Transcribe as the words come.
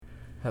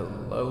Hello,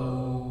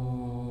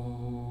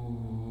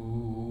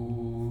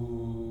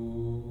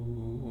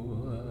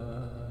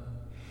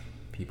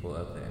 people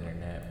of the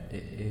internet.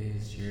 It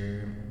is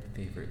your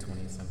favorite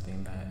 20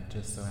 something that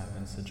just so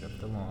happens to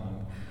drift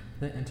along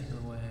the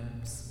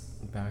interwebs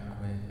back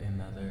with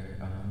another,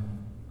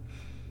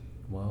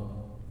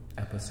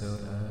 episode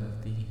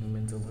of The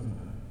Human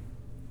Dilemma.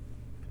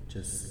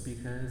 Just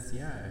because,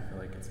 I feel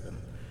like it's been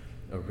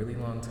a really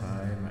long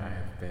time.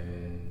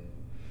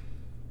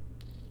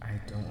 I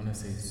don't want to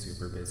say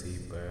super busy,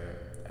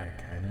 but I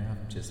kind of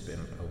have just been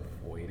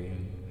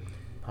avoiding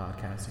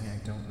podcasting. I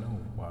don't know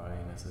why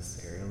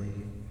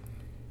necessarily.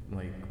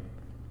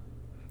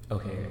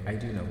 I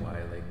do know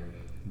why.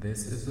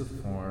 This is a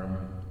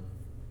form,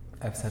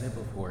 I've said it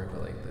before,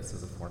 but this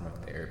is a form of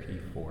therapy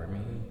for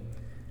me.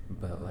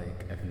 But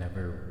I've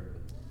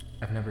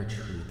never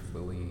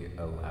truthfully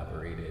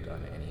elaborated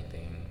on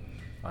anything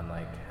on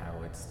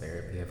how it's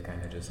therapy. I've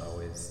kind of just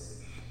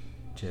always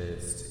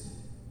just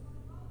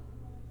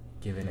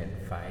given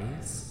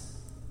advice,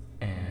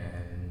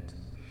 and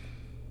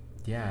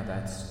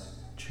that's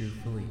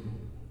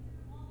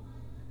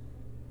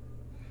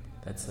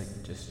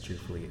just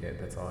truthfully it.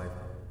 That's all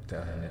I've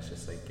done. It's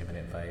just given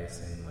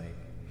advice and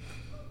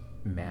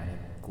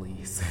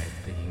manically said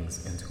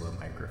things into a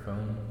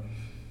microphone.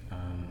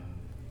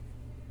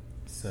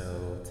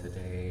 So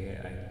today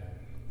I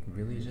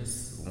really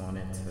just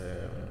wanted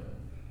to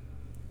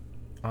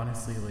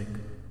honestly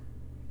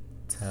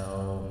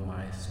tell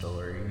my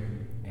story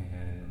and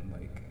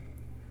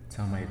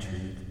tell my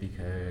truth,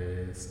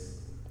 because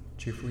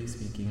truthfully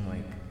speaking,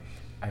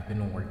 I've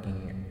been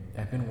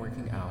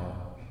working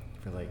out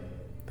for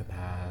the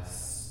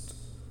past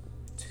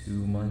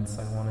 2 months,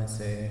 I want to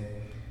say.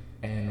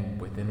 And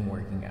within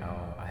working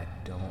out, I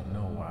don't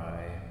know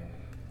why,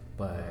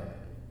 but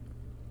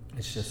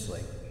it's just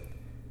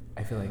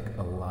I feel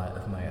a lot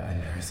of my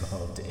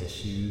unresolved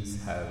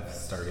issues have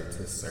started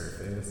to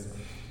surface,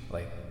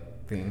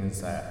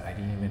 things that I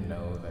didn't even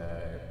know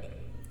that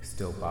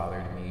still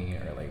bothered me,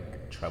 or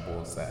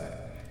troubles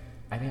that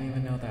I didn't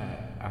even know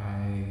that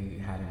I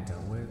hadn't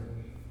dealt with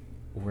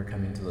were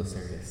coming to the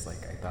surface.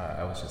 I thought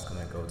I was just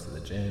gonna go to the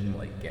gym,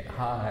 get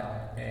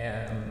hot,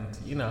 and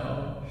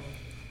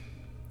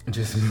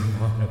just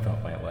move on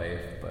about my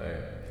life.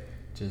 But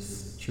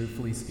just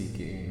truthfully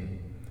speaking,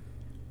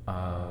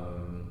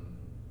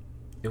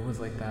 it was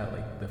like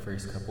that the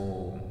first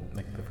couple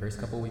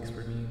weeks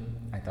for me.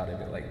 I thought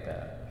of it like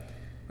that,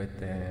 but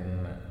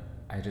then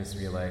I just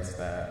realized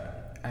that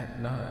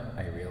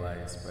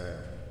but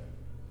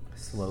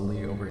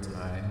slowly over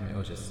time, it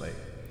was just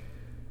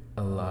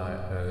a lot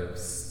of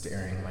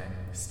staring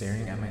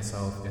at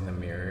myself in the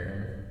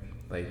mirror.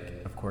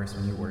 Of course,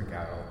 when you work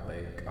out,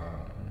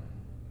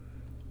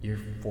 you're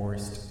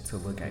forced to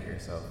look at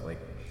yourself.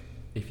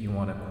 If you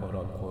want to quote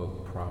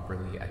unquote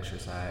properly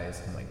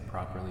exercise and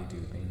properly do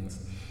things,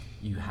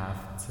 you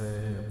have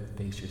to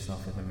face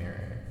yourself in the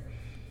mirror,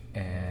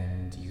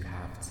 and you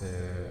have to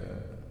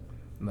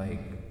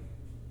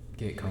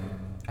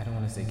I don't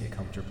want to say get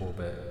comfortable,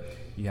 but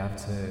you have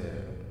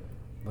to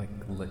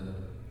look.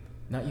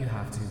 Not you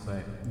have to,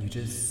 but you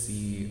just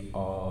see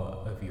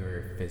all of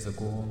your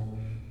physical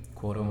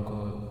quote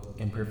unquote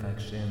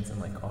imperfections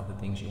and all the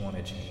things you want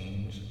to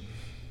change.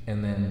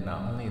 And then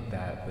not only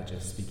that, but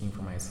just speaking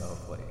for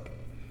myself,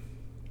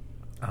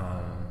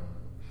 I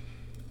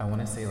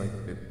want to say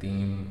the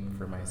theme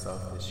for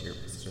myself this year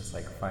was just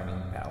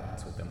finding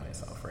balance within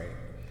myself, right?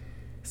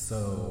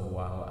 So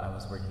while I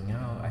was working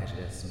out, I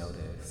just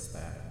noticed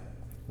that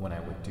when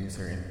I would do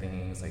certain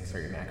things,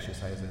 certain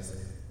exercises,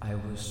 I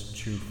was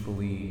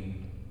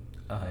truthfully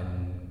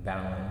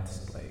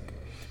unbalanced.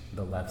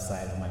 The left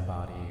side of my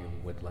body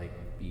would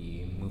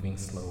be moving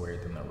slower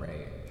than the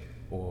right,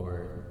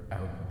 or I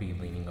would be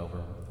leaning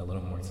over a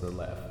little more to the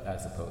left,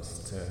 as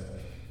opposed to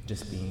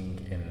just being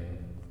in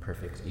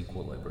perfect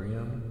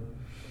equilibrium.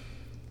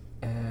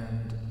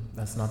 And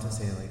that's not to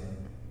say I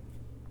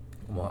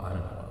don't know what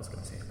I was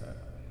gonna say, but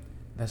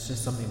that's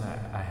just something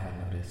that I had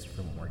noticed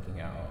from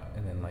working out.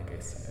 And then I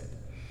said,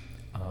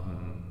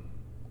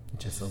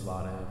 just a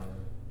lot of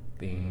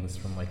things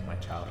from my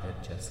childhood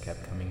just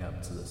kept coming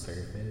up to the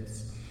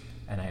surface.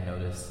 And I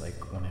noticed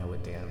when I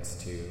would dance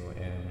too,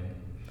 and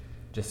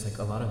just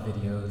a lot of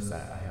videos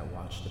that I had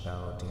watched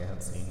about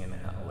dancing, and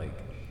how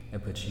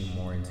it puts you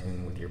more in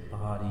tune with your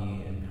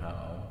body, and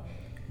how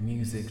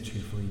music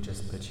truthfully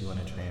just puts you in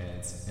a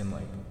trance. And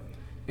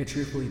it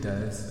truthfully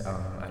does.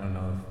 I don't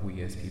know if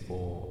we as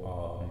people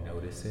all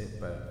notice it,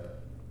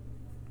 but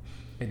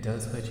it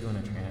does put you in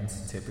a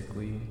trance.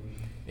 Typically,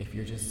 if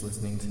you're just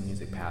listening to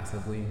music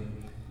passively,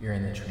 you're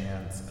in the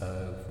trance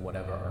of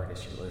whatever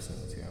artist you're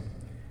listening to.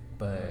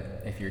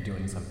 But if you're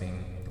doing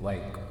something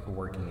like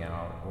working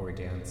out or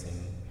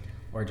dancing,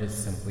 or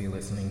just simply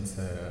listening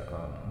to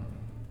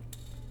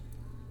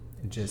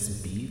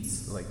just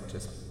beats,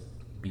 just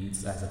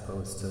beats as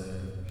opposed to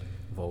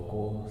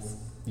vocals,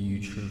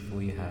 you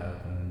truthfully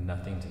have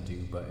nothing to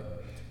do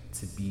but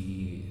to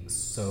be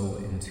so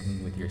in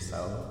tune with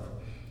yourself.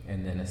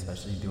 And then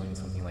especially doing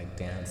something like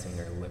dancing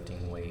or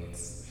lifting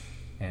weights,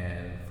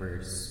 And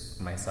for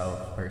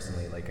myself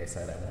personally, like I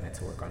said, I wanted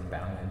to work on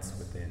balance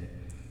within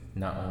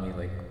not only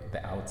like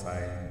the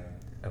outside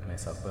of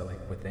myself, but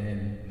like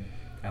within.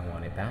 I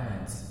wanted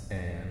balance,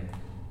 and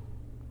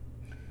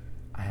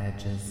I had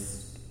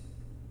just,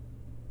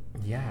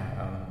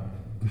 yeah,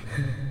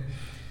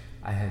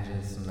 I had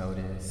just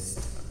noticed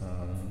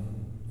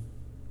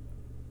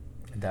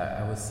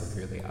that I was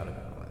severely out of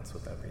balance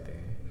with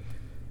everything.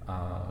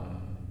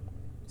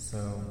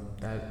 So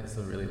that is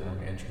a really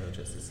long intro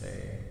just to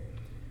say,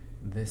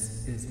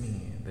 this is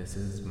me. This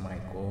is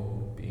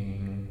Michael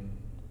being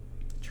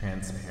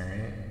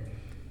transparent,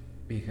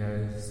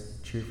 because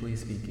truthfully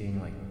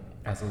speaking, like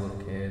as a little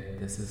kid,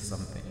 this is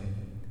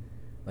something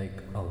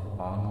like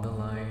along the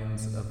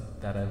lines of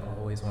that I've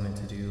always wanted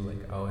to do.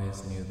 Like I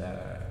always knew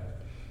that,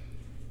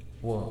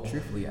 well,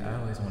 truthfully, I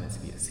always wanted to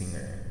be a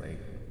singer.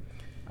 Like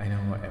I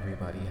know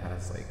everybody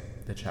has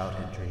like the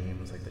childhood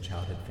dreams, like the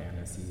childhood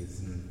fantasies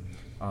and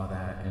all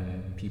that,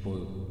 and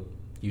people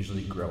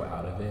usually grow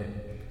out of it.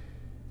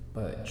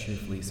 But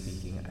truthfully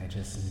speaking, I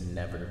just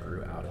never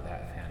grew out of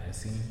that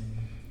fantasy.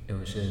 It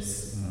was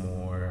just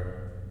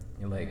more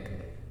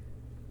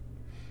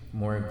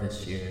of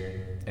this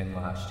year and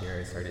last year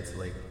I started to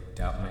like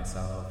doubt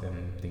myself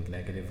and think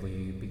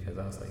negatively, because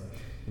I was like,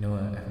 you know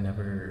what, I've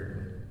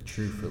never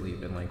truthfully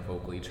been like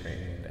vocally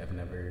trained. I've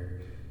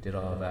never did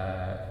all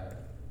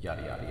that,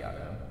 yada yada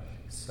yada.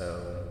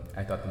 So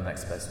I thought the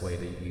next best way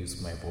to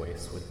use my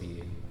voice would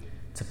be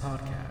to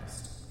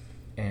podcast.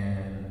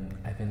 And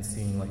I've been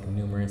seeing like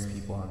numerous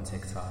people on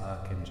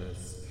TikTok and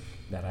just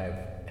that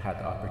I've had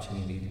the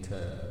opportunity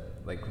to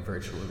like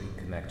virtually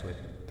connect with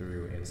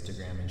through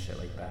Instagram and shit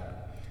like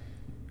that.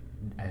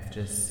 I've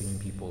just seen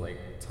people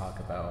like talk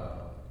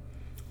about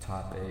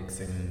topics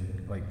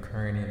and like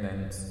current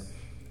events.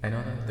 I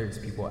know that there's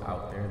people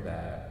out there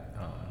that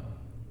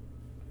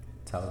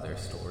tell their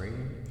stories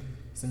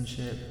and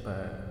shit,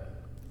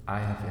 but I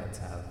have yet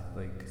to have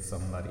like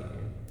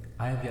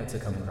I have yet to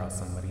come across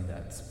somebody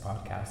that's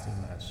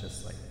podcasting that's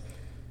just like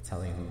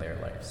telling their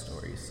life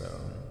story. So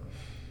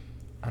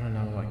I don't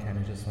know, I kind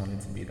of just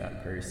wanted to be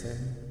that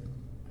person.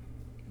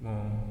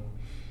 Well,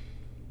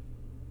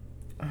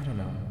 I don't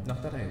know,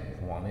 not that I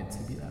wanted to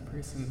be that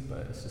person,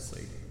 but it's just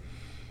like,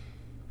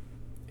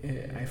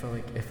 I feel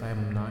like if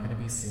I'm not gonna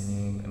be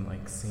singing, and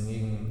like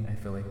singing, I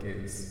feel like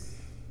is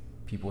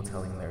people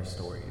telling their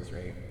stories,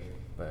 right?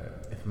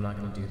 But if I'm not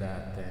gonna do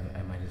that, then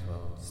I might as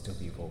well still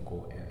be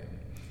vocal, and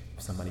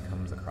if somebody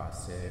comes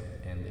across it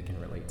and they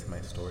can relate to my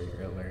story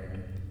or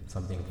learn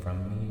something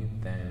from me,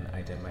 then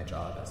I did my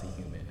job as a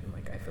human, and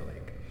like I feel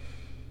like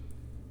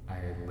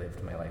I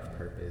lived my life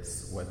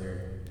purpose,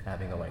 whether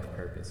having a life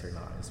purpose or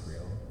not is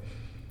real.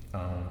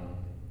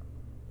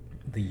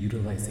 The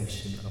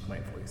utilization of my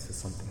voice is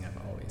something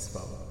I've always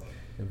felt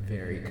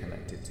very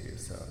connected to,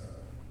 so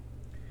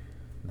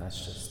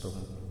that's just the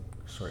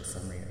short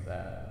summary of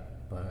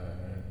that. But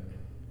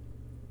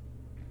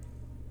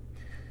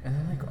and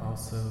then like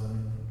also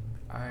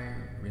I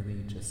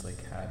really just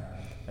like had,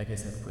 like I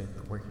said,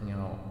 with working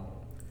out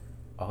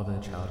all the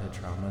childhood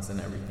traumas and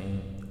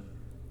everything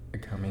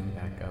coming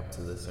back up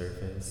to the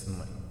surface, and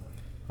like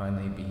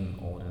finally being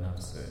old enough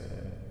to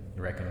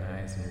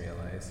recognize and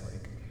realize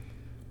like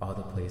all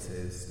the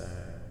places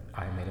that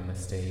I made a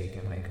mistake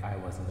and like I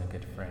wasn't a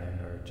good friend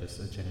or just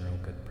a general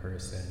good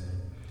person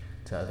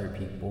to other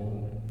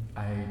people.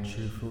 I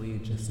truthfully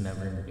just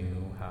never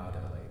knew how to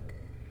like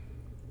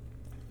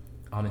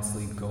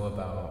honestly go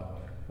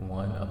about,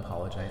 one,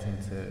 apologizing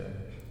to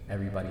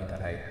everybody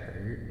that I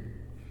hurt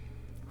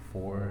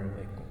for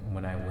like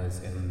when I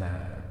was in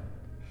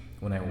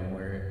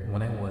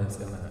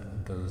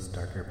those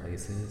darker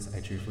places. I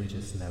truthfully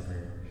just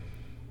never,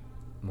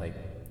 like,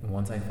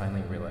 once I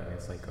finally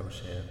realized like, oh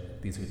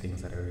shit, these are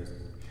things that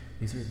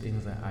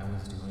I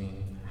was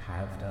doing,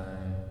 have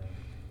done,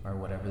 or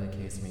whatever the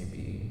case may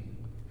be.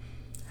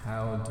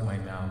 How do I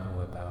now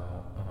go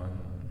about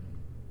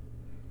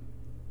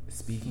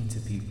speaking to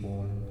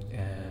people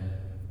and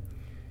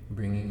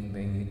bringing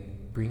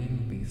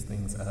these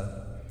things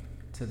up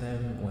to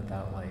them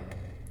without like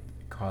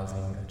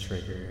causing a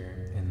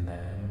trigger in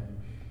them,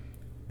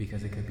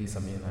 because it could be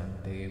something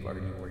that they've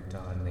already worked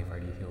on, they've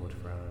already healed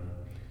from,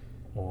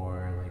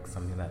 or like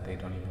something that they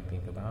don't even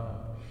think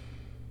about.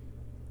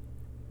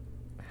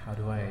 How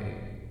do I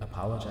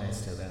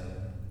apologize to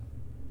them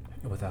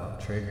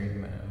without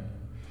triggering them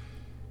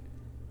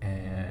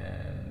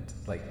and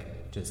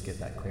like just get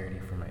that clarity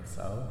for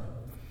myself,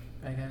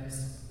 I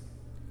guess?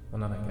 Well,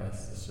 not I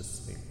guess, it's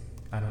just like,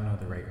 I don't know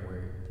the right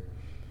word,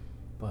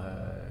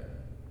 but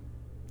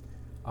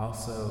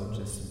also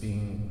just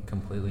being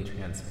completely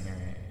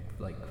transparent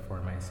like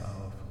for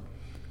myself.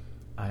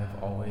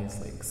 I've always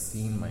like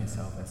seen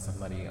myself as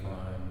somebody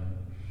on,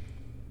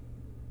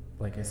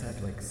 like I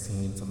said, like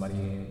seeing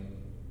somebody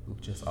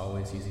just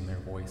always using their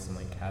voice and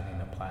like having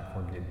a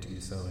platform to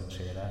do so and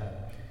share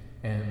that.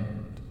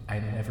 And I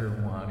never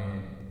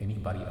wanted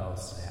anybody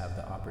else to have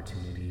the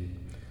opportunity,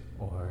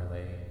 or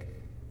like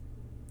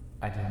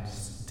I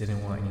just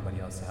didn't want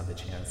anybody else to have the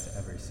chance to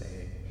ever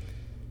say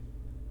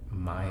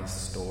my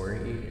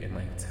story and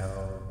like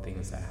tell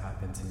things that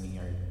happened to me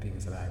or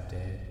things that I've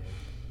did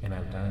and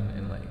I've done,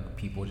 and like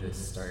people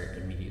just start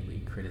immediately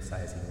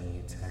criticizing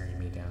me, tearing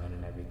me down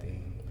and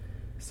everything.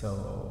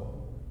 So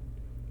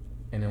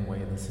in a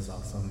way, this is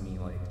also me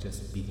like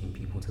just beating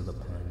people to the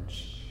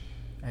punch,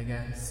 I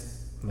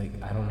guess.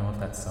 Like, I don't know if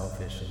that's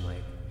selfish and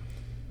like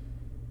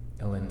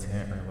ill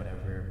intent or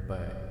whatever,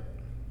 but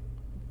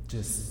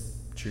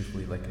just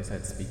truthfully, like I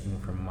said, speaking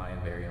from my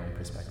very own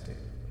perspective,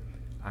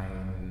 I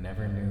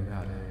never knew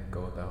how to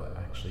go about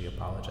actually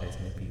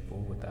apologizing to people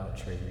without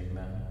triggering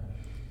them.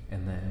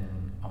 And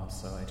then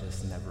also, I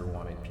just never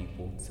wanted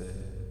people to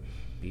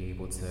be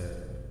able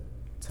to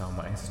tell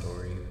my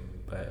story,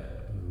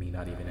 but me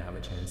not even have a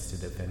chance to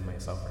defend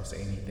myself or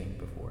say anything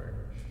before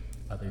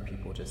other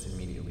people just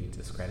immediately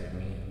discredit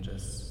me and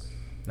just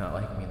not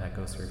like me. That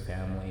goes for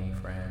family,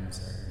 friends,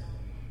 or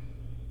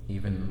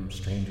even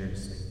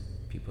strangers,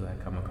 like people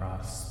that come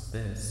across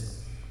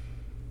this.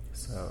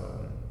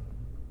 So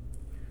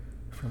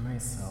for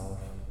myself,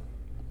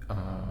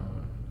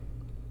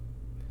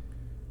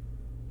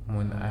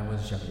 when I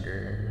was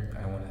younger,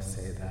 I want to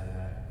say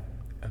that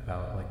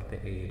about like the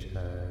age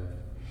of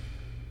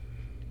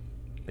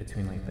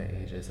between like the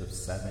ages of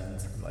 7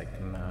 to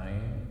like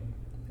 9,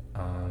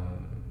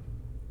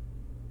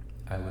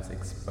 I was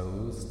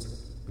exposed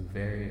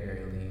very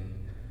early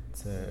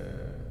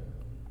to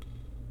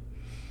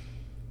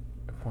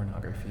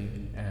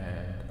pornography,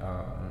 and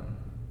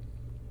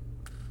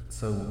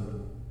so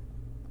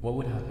what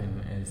would happen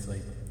is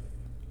like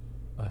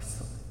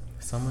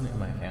someone in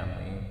my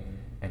family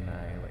and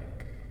I,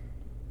 like,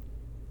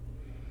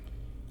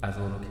 as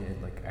a little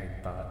kid, like I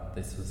thought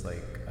this was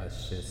like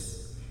us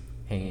just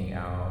hanging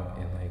out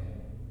and like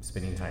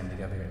spending time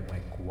together and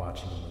like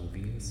watching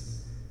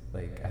movies.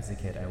 Like as a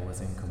kid, I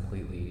wasn't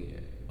completely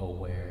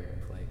aware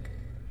of like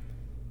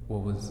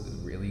what was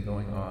really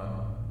going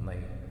on.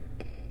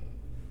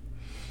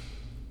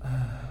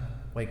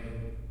 Like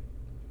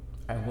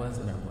I was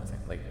and I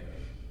wasn't. Like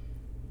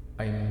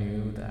I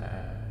knew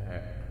that.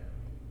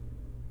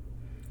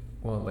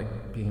 Well,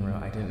 like being real,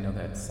 I didn't know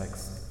that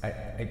sex.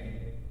 I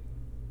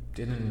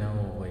didn't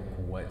know like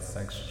what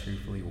sex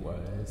truthfully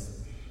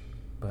was,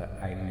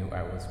 but I knew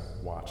I was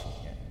watching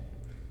it,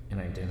 and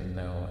I didn't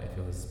know if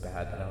it was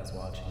bad that I was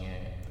watching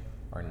it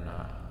or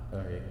not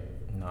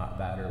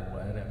bad or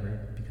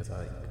whatever, because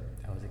I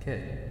was a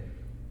kid,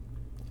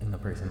 and the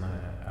person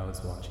that I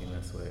was watching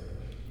this with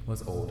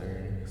was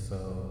older,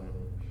 so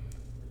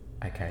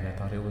I kind of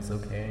thought it was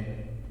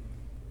okay.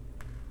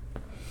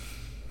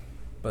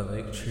 But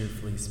like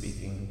truthfully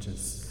speaking,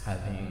 just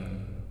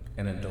having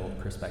an adult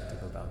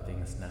perspective about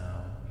things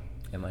now,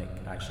 and like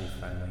actually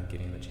finally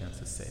getting the chance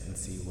to sit and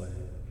see what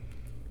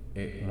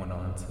it went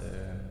on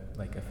to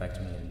like affect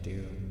me and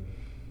do,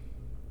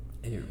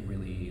 it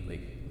really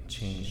like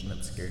changed and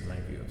obscured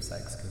my view of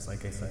sex. Because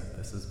like I said,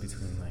 this is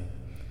between like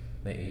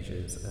the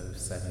ages of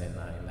 7 and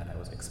 9 that I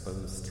was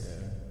exposed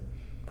to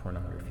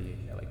pornography,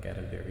 like at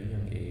a very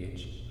young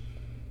age.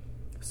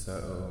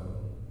 So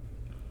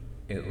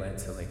it led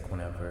to like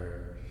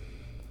whenever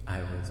I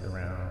was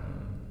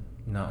around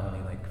not only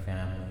like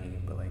family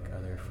but like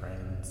other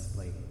friends,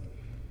 like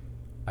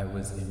I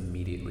was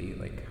immediately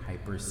like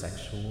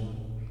hypersexual.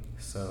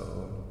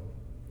 So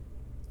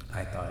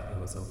I thought it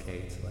was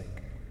okay to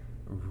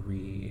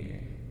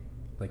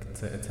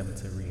to attempt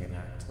to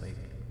reenact like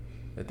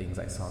the things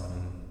I saw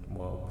in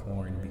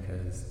porn,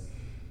 because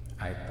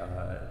I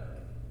thought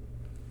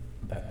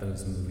that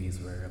those movies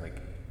were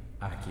like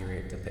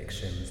accurate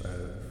depictions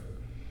of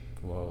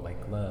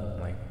like love,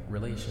 like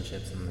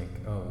relationships, and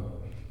like, oh,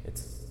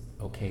 it's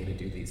okay to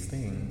do these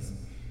things.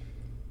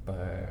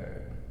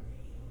 But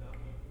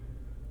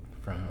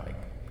from like,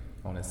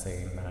 I want to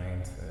say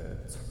 9 to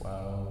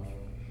 12,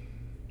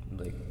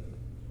 like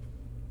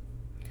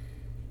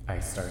I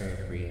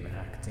started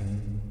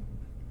reenacting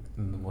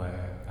what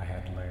I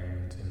had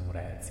learned and what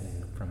I had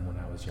seen from when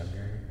I was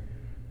younger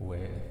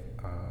with,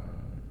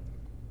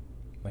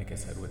 like I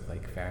said, with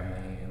like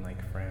family and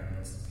like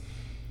friends.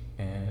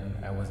 And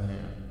I wasn't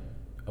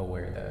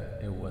aware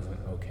that it wasn't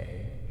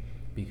okay,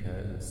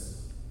 because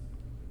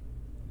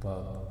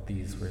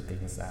these were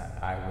things that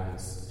I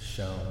was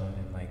shown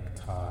and like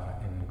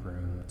taught and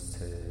groomed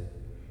to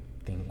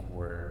think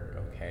were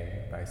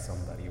okay by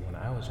somebody when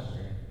I was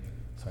younger.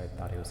 So I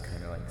thought it was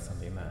kind of like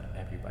something that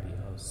everybody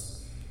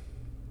else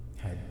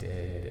had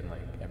did and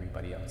like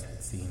everybody else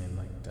had seen and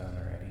like done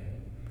already.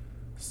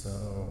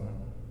 So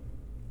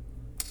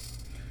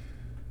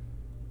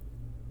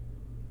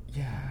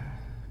yeah,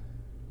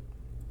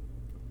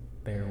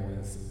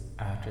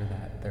 after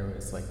that there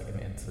was like an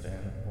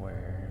incident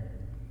where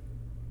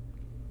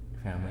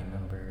a family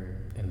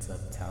member ends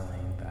up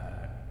telling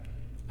that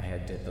I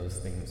had did those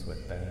things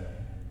with them,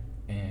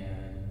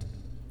 and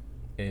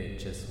it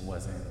just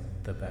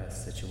wasn't the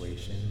best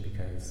situation,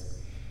 because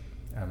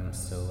I'm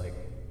still like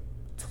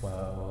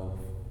 12,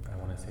 I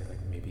want to say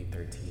like maybe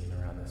 13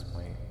 around this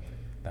point,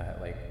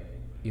 that like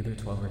either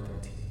 12 or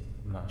 13,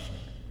 I'm not sure,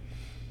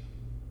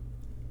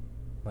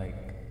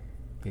 like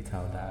they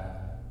tell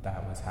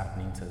that was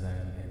happening to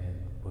them, and it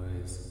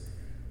was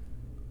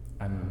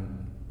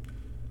I'm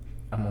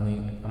I'm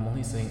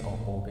only saying a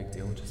whole big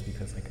deal just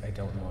because like I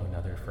don't know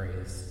another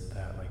phrase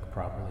that like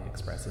properly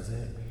expresses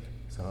it.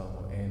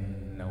 So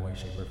in no way,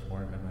 shape, or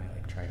form am I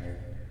like trying to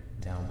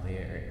downplay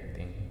it or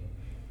anything.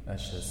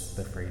 That's just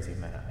the phrasing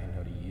that I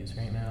know to use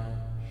right now,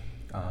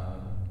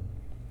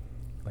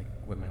 like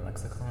with my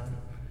lexicon.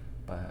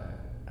 But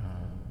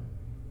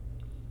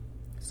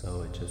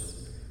so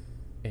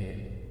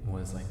it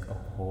was like a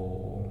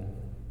whole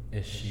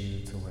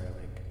issue to where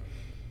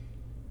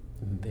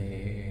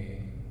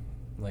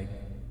like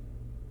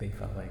they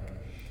felt like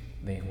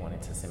they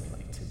wanted to send me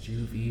like to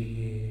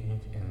juvie,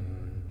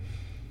 and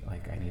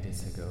like I needed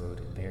to go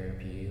to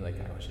therapy. Like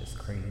I was just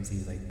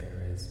crazy. Like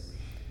there is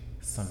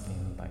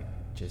something like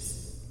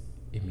just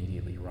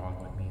immediately wrong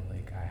with me.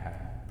 Like I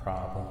had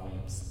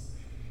problems,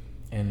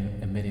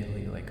 and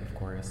immediately, like of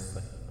course,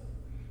 like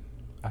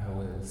I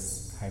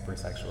was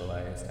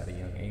hypersexualized at a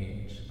young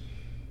age.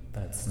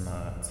 That's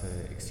not to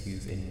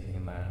excuse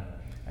anything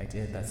that I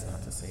did. That's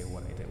not to say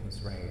what I did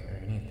was right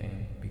or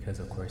anything, because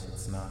of course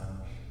it's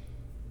not.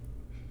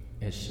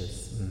 It's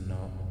just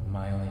no.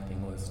 My only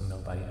thing was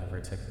nobody ever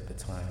took the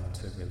time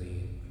to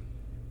really.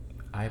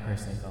 I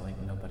personally felt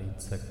like nobody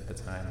took the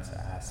time to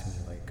ask me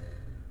like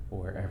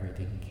where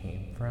everything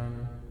came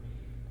from.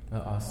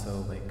 But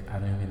also, like I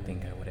don't even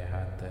think I would have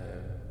had the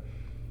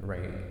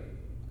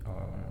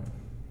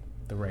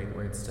right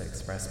words to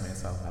express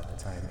myself at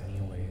the time,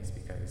 anyways,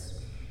 because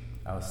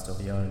I was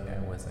still young. I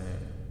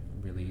wasn't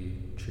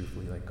really,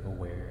 truthfully, like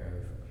aware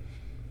of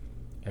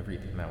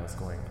everything that was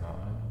going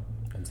on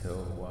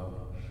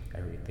until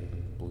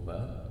everything blew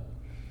up.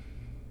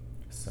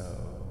 So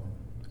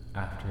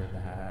after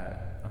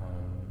that,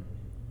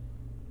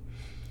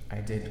 I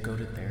did go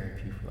to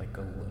therapy for like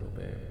a little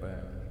bit,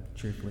 but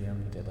truthfully, I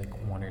only did like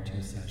 1 or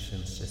 2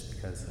 sessions, just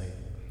because like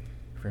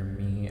for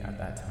me at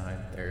that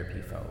time,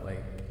 therapy felt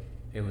like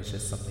it was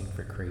just something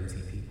for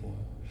crazy people,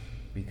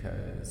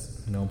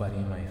 because nobody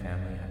in my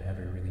family had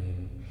ever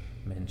really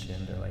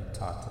mentioned or like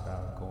talked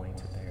about going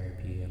to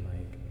therapy and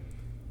like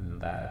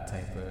that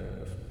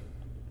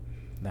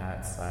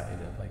side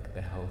of like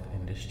the health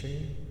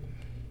industry.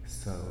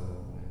 So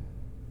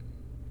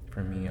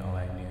for me, all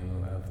I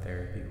knew of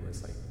therapy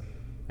was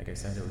like I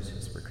said, it was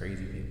just for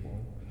crazy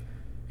people.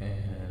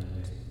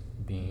 And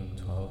being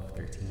 12,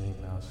 13,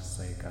 I was just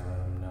like,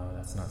 no,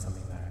 that's not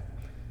something that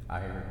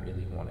I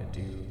really want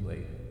to do.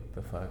 Like,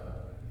 the fuck.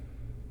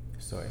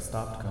 So I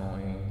stopped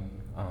going,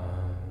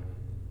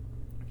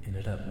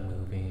 ended up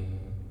moving,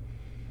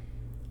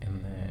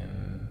 and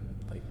then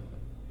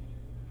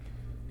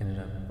ended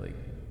up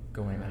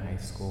going to high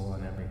school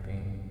and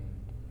everything.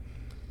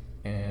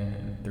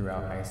 And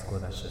throughout high school,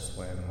 that's just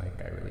when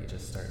I really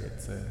just started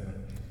to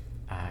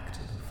act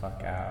the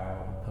fuck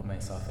out, put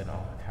myself in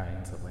all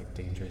kinds of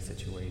dangerous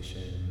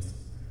situations,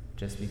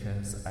 just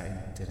because I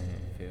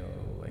didn't feel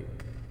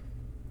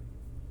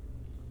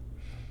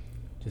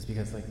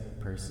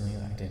personally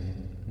I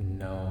didn't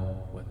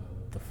know what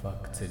the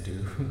fuck to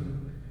do.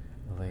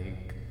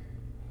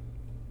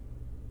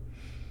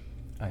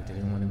 I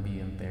didn't want to be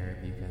in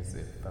therapy because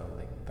it felt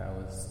like that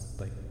was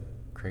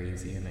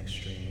crazy and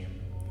extreme.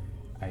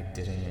 I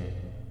didn't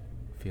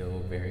feel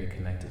very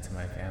connected to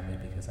my family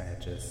because I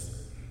had just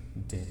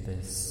did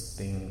this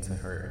thing to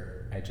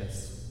hurt.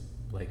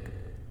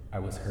 I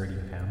was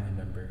hurting family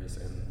members,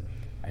 and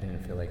I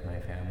didn't feel like my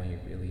family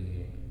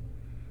really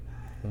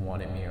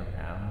wanted me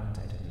around.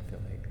 I didn't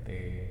feel like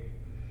they,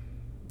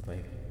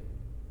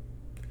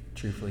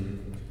 truthfully,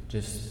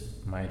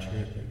 just my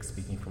truth,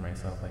 speaking for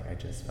myself, I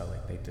just felt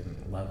like they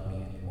didn't love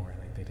me anymore,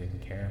 they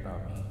didn't care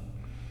about me.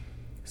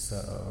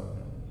 So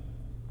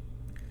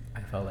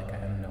I felt like I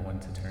had no one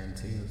to turn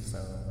to, so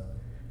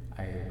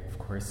I, of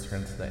course,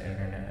 turned to the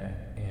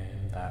internet,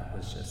 and that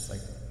was just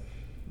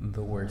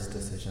the worst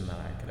decision that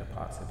I could have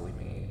possibly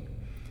made,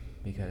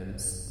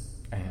 because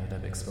I ended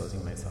up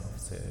exposing myself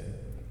to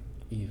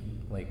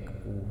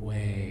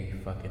way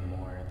fucking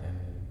more than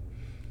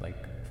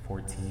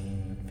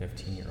 14,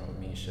 15-year-old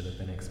me should have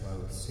been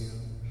exposed to.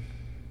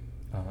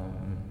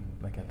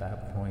 At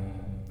that point,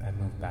 I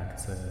moved back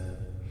to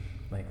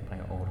my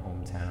old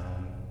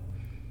hometown,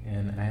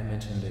 and I had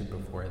mentioned it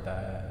before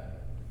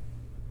that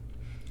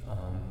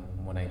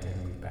when I did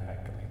move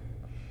back,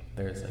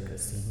 there's a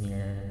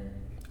senior.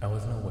 I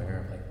wasn't aware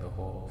of the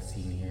whole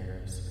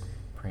seniors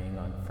preying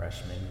on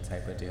freshmen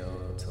type of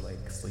deal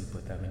to sleep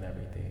with them and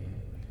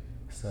everything.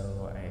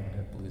 So I ended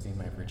up losing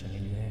my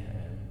virginity to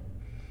him,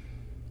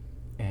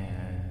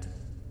 and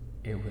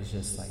it was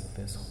just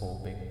this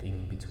whole big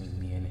thing between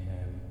me and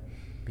him,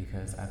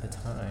 because at the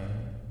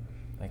time,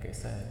 like I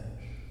said,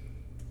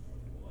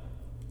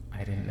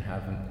 I didn't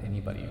have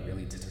anybody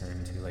really to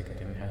turn to. I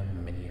didn't have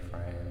many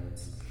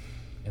friends,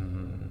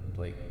 and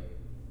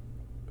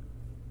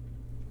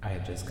I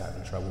had just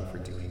gotten in trouble for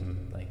doing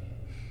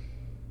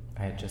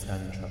I had just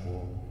gotten in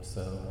trouble,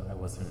 so I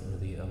wasn't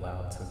really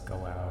allowed to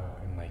go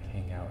out and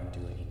hang out and do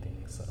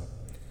anything. So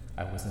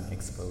I wasn't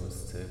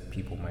exposed to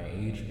people my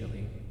age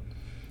really.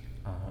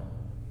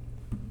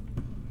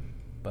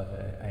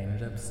 But I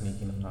ended up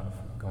sneaking off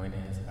going to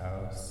his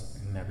house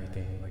and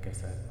everything. Like I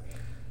said,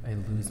 I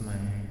lose my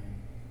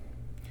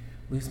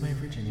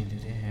virginity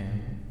to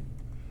him,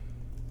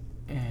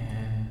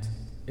 and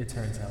it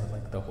turns out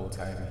like the whole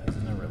time he's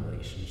in a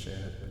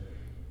relationship,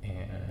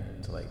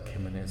 and like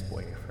him and his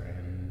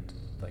boyfriend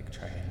like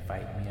try and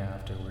fight me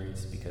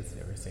afterwards because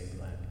they were saying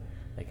that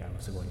like I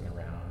was going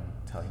around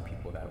telling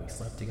people that we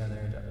slept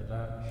together, da da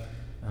da.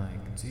 I'm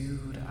like,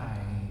 dude,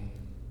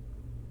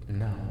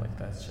 no, like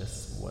that's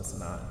just was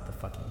not the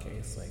fucking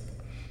case. Like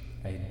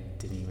I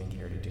didn't even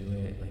care to do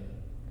it. Like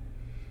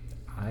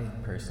I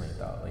personally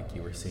thought like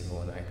you were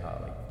single, and I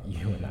thought like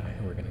you and I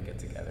were gonna get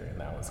together and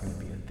that was gonna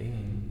be a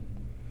thing.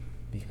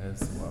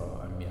 Because,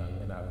 well, I'm young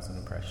and I was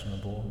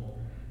impressionable,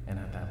 and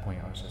at that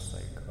point I was just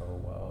like, oh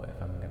well, if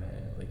I'm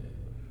gonna like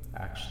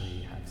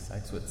actually have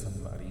sex with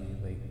somebody,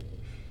 like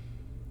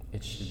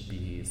it should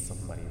be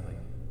somebody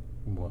like,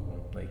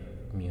 well, like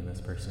me and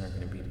this person are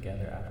gonna be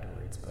together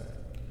afterwards.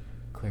 But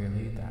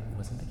clearly that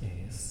wasn't the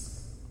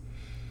case.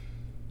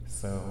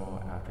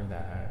 So after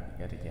that,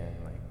 yet again,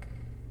 like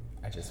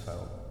I just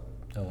felt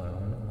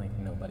alone, like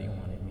nobody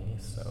wanted me,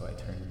 so I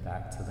turned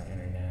back to the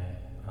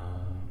internet.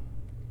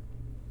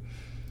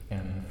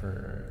 And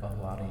for a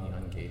lot of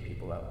young gay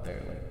people out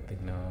there, like they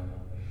know,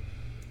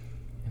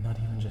 and not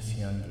even just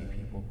young gay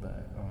people,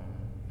 but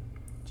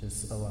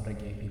just a lot of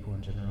gay people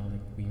in general,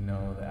 like we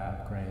know the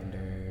app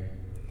Grindr.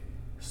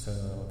 So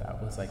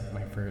that was like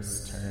my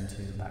first turn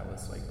to, that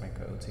was like my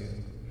go-to.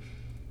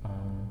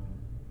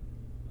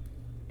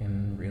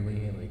 And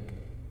really, like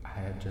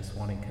I had just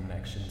wanted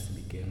connections to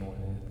begin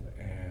with,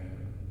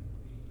 and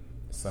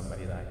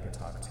somebody that I could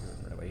talk to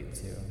and relate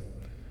to.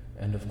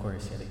 And of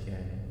course, yet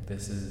again,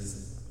 this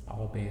is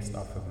all based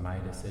off of my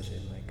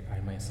decision. Like I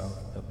myself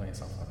put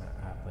myself on that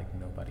app. Like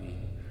nobody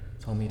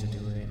told me to do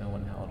it. No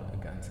one held a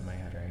gun to my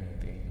head or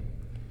anything.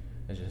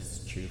 It's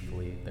just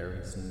truthfully, there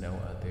were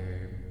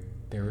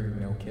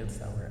no kids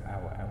that were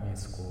out at my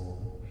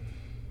school,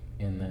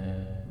 and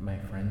then my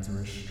friends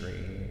were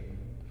straight,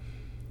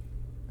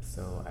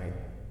 so I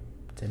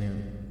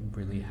didn't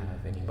really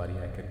have anybody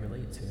I could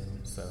relate to.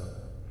 So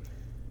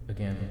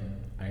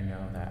again, I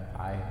know that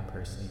I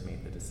personally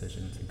made the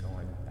decision to go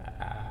on that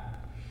app.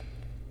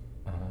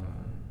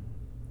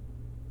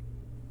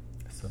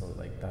 So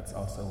like that's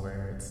also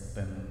where it's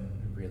been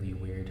really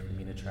weird for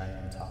me to try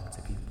and talk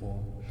to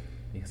people,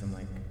 because I'm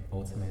like,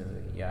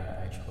 ultimately, yeah,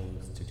 I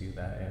chose to do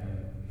that,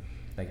 and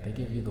like they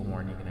give you the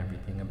warning and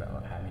everything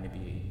about having to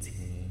be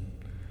 18,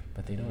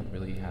 but they don't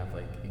really have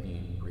like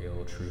any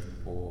real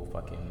truthful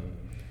fucking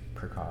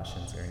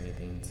precautions or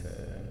anything to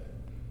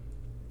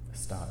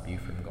stop you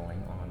from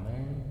going on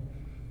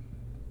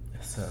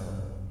there. So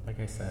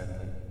like I said,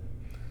 like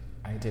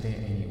I did it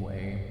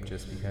anyway,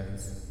 just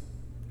because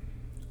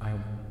I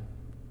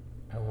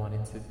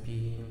wanted to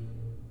be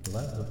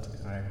loved.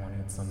 I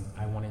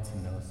wanted to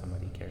know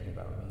somebody cared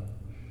about me.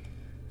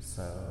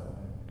 So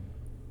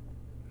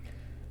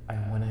I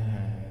went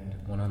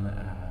on the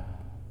app,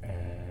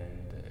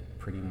 and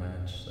pretty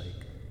much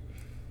like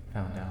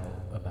found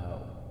out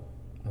about,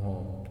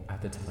 well,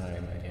 at the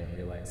time I didn't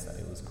realize that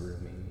it was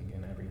grooming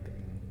and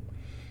everything,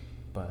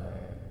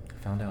 but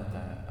found out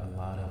that a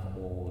lot of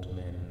old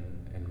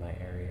men in my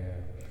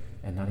area,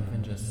 and not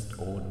even just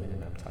old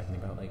men, I'm talking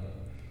about like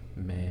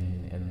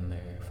men in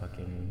their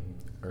fucking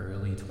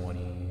early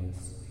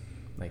 20s,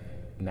 like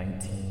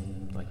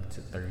 19 like to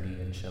 30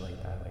 and shit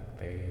like that, like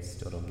they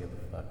still don't give a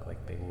fuck.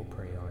 Like they will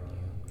prey on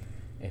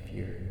you if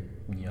you're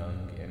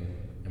young and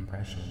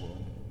impressionable.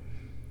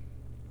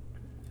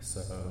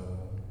 So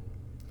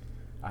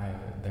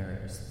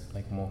there's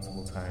like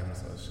multiple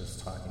times I was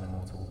just talking to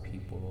multiple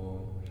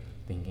people,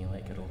 thinking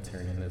like it'll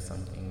turn into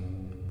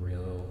something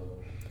real,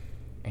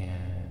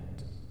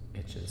 and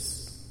it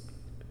just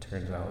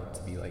turns out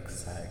to be like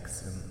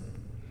sex. And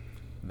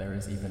there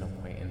was even a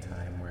point in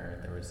time where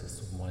there was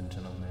this one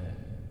gentleman,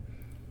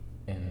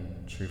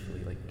 and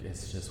truthfully, like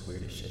it's just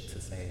weird as shit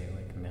to say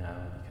like now,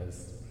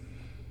 because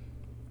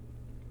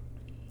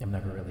I've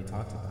never really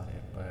talked about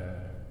it,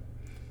 but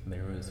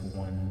there was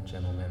one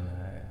gentleman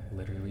that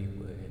literally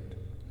would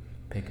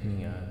pick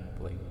me up.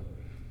 Like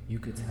you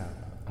could tell,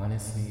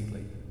 honestly,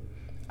 like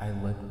I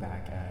look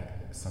back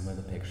at some of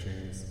the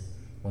pictures,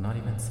 well, not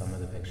even some of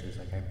the pictures,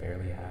 like I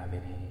barely have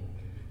any,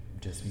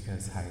 just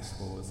because high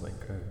school was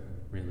like a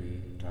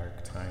really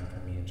dark time for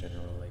me in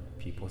general. Like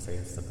people say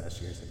it's the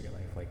best years of your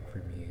life. Like for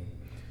me,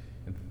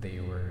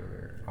 they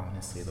were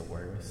honestly the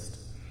worst.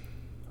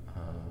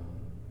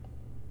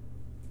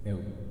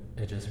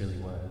 It just really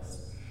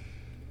was.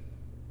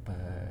 But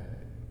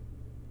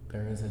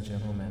there was a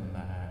gentleman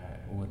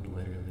that would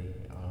literally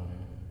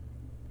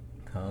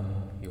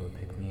come, he would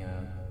pick me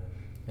up,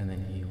 and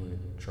then he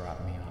would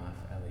drop me off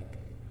at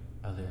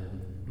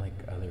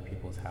other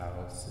people's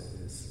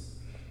houses.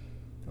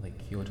 Like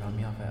he would drop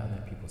me off at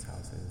other people's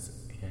houses,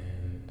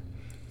 and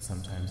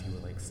sometimes he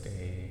would like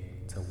stay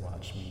to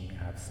watch me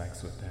have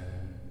sex with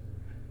them,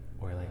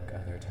 or like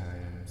other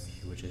times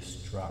he would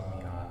just drop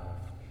me off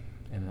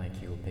and like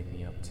he would pick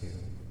me up too.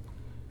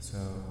 So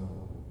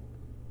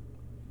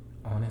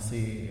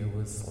Honestly, it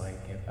was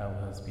like if I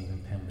was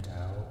being pimped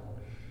out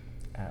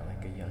at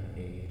like a young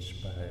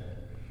age, but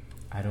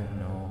I don't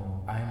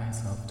know. I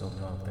myself don't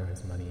know if there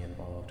was money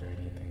involved or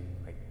anything.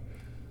 Like,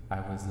 I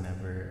was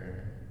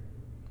never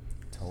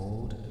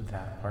told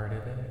that part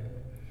of it,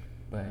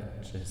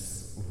 but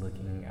just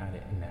looking at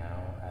it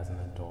now as an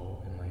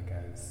adult and like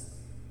as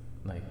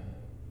like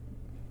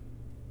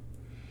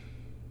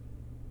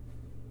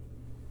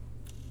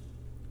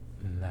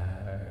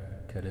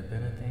that could have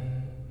been a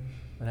thing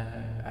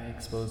that I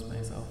exposed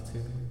myself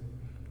to,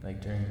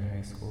 like during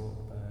high school,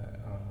 but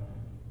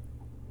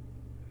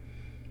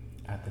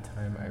at the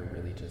time I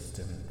really just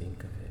didn't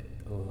think of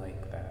it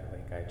like that.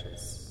 Like I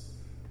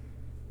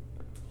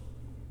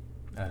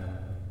don't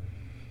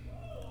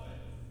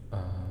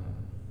know.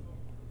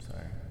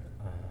 Sorry.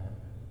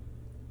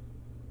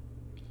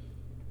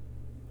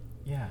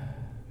 Yeah,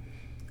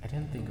 I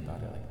didn't think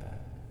about it like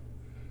that.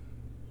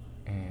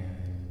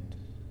 And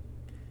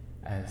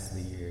as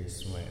the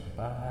years went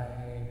by,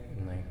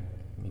 and like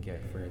we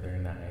get further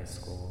into high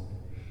school,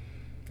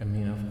 I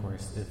mean, of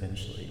course,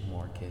 eventually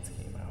more kids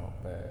came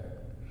out,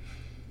 but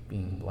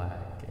being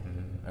black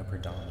in a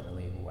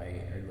predominantly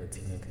white or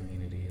Latino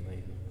community,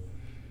 like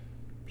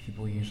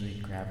people usually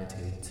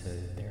gravitate to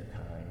their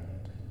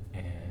kind,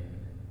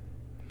 and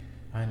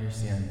I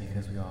understand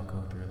because we all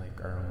go through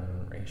like our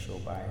own racial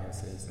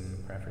biases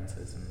and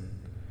preferences and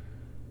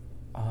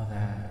all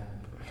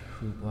that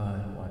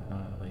hoopla and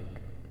whatnot, like,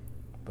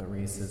 but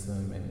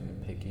racism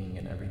and picking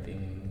and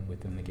everything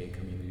within the gay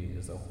community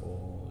is a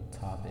whole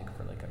topic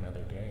for like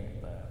another day,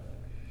 but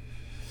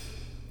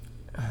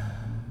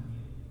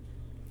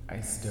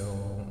I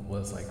still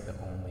was like the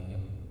only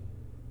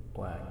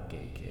black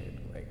gay kid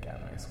like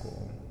at my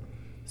school.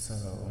 So,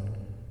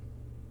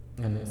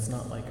 and it's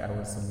not like I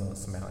was the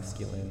most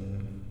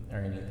masculine or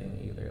anything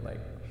either. Like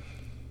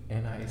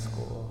in high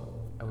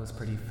school, I was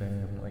pretty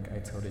femme. Like I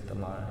toted the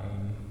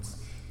lines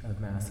of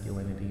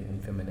masculinity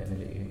and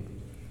femininity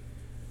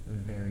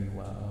very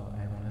well,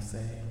 I want to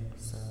say.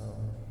 So,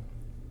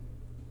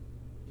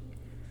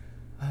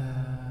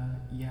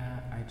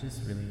 yeah, I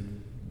just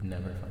really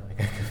never felt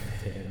like I could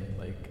fit in.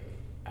 Like,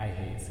 I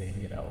hate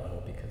saying it out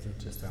loud because it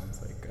just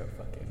sounds like a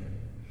fucking,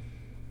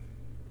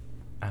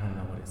 I don't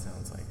know what it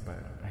sounds like,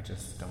 but I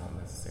just don't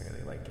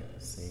necessarily like it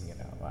saying it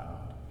out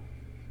loud.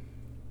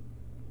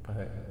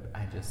 But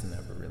I just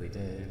never really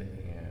did,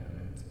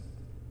 and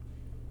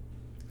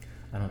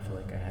I don't feel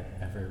like I had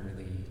ever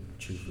really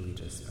truthfully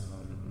just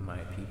found my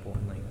people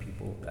and like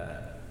people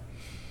that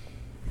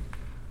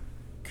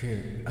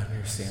could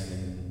understand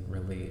and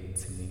relate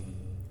to me,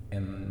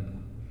 and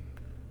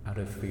out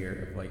of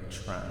fear of like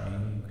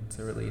trying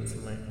to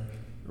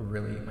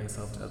relate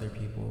myself to other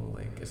people,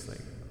 like it's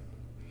like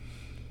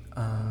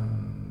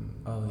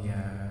oh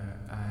yeah,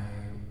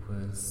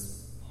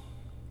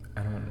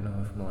 I don't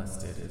know if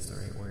molested is the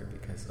right word,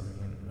 because I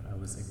mean I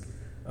was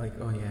like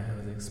oh yeah, I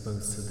was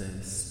exposed to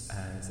this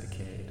as a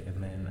kid,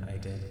 and then I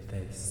did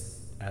this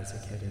as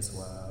a kid as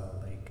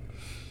well, like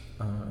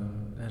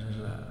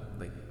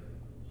like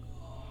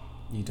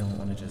you don't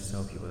want to just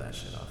tell people that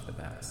shit off the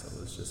bat, so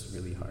it was just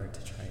really hard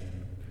to try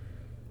and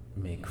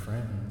make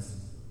friends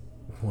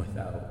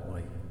without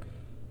like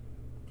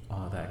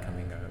all that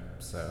coming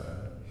up. So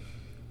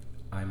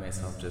I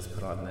myself just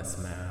put on this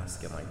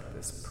mask and like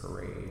this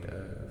parade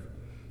of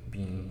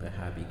being the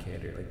happy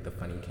kid or like the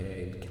funny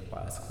kid,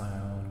 class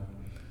clown,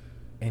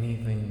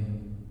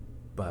 anything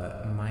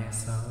but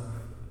myself.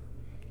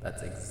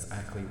 That's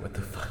exactly what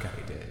the fuck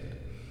I did,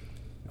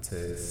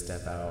 to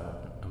step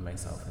out of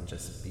myself and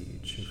just be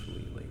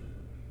truthfully like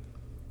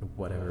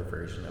whatever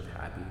version of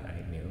happy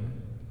I knew.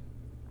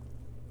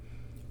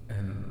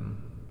 And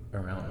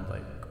around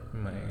like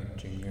my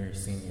junior,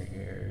 senior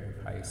year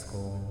of high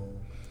school,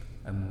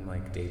 I'm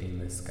like dating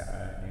this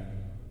guy.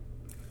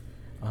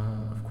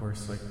 Of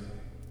course, like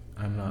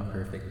I'm not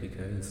perfect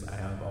because I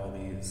have all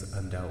these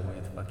undealt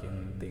with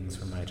fucking things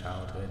from my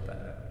childhood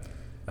that,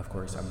 of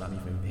course, I'm not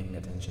even paying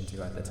attention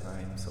to at the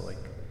time. So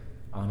like,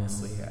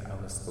 honestly, I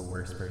was the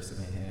worst person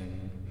to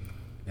him.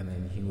 And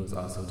then he was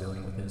also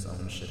dealing with his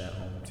own shit at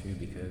home too,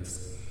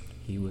 because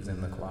he was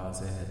in the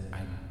closet.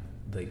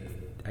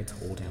 I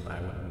told him I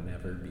would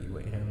never be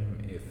with him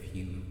if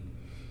he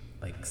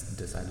like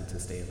decided to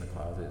stay in the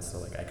closet. So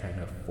like I kind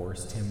of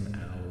forced him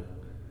out,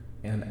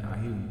 and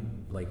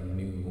I like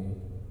knew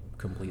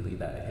completely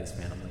that his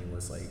family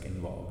was like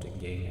involved in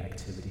gang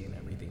activity and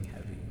everything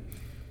heavy.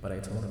 But I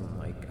told him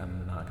like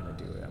I'm not gonna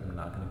do it. I'm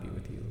not gonna be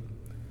with you.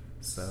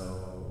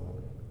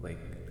 So like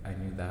I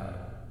knew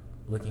that.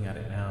 Looking at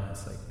it now,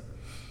 it's like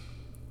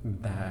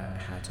that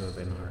had to have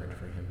been hard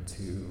for him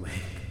to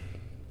like.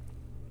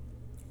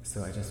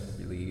 So I just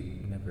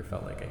really never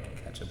felt like I could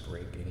catch a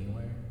break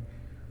anywhere.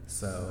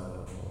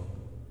 So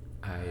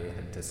I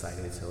had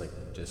decided to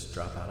like just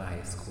drop out of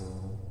high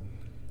school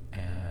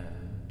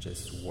and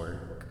just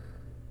work.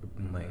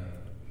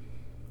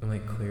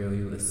 Like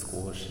clearly the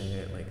school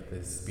shit, like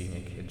this being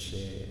a kid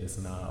shit is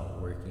not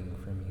working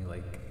for me.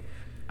 Like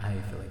I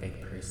feel like I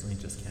personally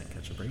just can't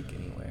catch a break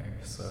anywhere.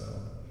 So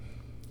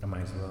I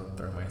might as well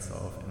throw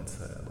myself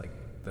into like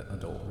the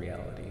adult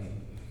reality,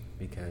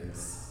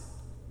 because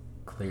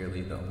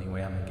clearly the only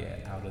way I'm gonna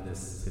get out of this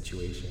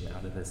situation,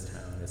 out of this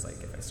town, is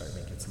like if I start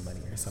making some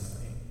money or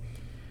something.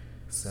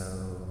 So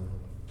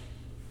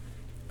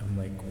I'm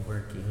like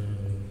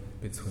working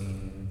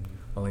between,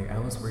 well, like I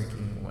was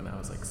working when I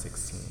was like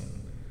 16,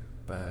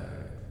 but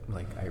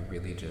like I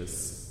really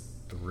just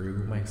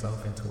threw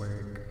myself into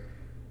work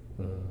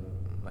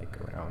like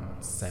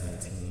around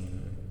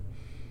 17,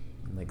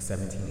 like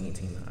 17,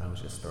 18, I was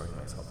just throwing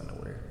myself into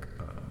work.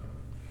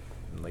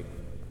 Like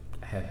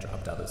I had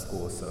dropped out of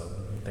school, so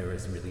there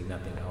was really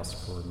nothing else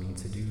for me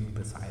to do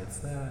besides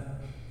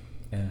that.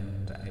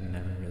 And I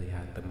never really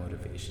had the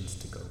motivations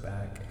to go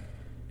back.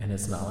 And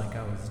it's not like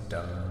I was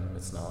dumb.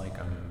 It's not like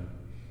I'm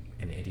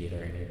an idiot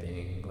or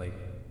anything. Like,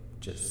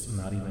 just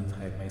not even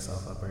hype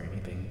myself up or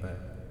anything. But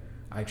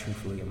I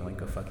truthfully am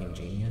like a fucking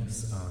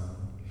genius.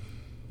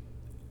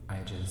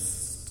 I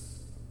just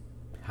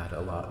had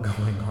a lot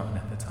going on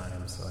at the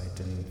time, so I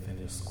didn't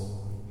finish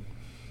school.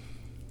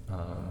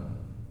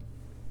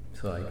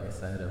 So like I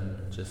said,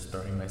 I'm just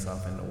throwing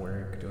myself into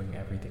work, doing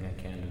everything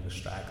I can to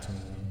distract me,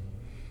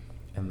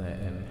 and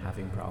then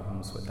having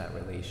problems with that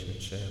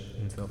relationship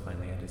until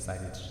finally I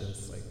decided to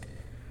just like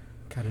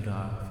cut it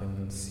off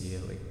and see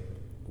like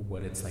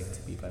what it's like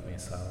to be by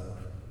myself.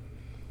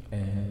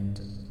 And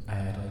I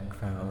had like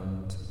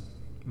found,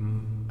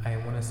 I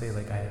want to say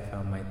like I had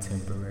found my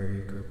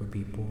temporary group of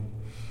people,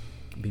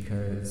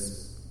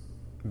 because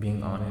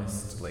being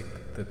honest,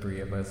 like the three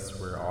of us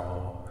were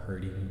all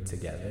hurting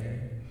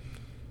together,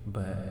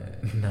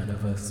 but none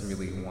of us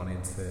really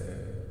wanted to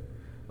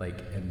like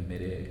admit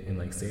it and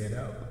like say it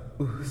out.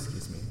 Ooh,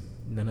 excuse me.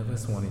 None of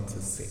us wanted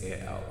to say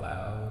it out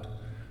loud,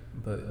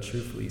 but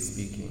truthfully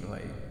speaking,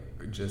 like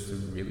just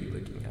really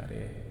looking at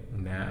it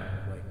now,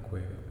 like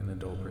with an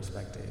adult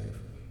perspective,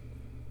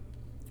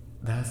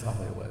 that's all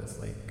it was.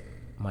 Like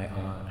my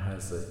aunt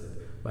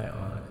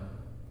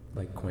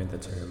like coined the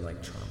term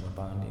like trauma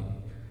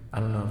bonding.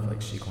 I don't know if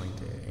like she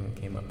coined it and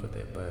came up with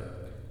it,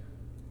 but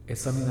it's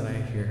something that I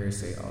hear her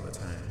say all the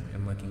time.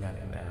 And looking at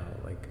it now,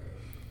 like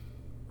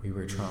we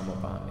were trauma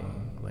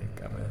bonding.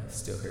 Like I'm gonna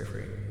steal her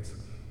phrase,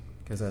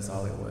 because that's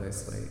all it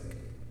was. Like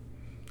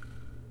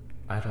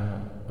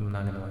I'm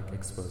not gonna like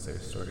expose their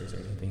stories or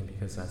anything,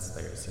 because that's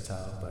theirs to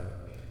tell.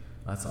 But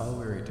that's all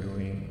we were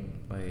doing.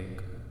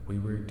 Like we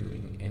were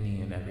doing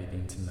any and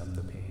everything to numb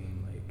the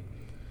pain. Like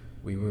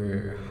we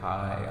were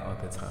high all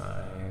the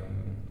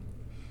time,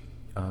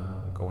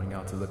 going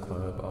out to the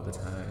club all the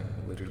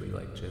time, literally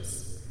like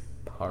just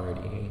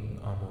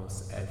partying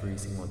almost every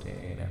single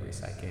day and every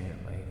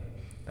second like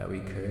that we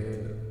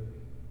could.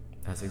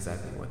 That's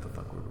exactly what the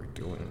fuck we were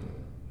doing.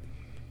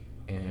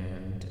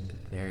 And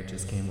there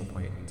just came a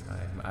point in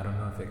time, I don't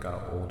know if it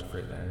got old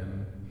for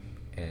them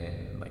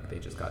and like they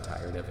just got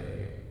tired of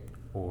it,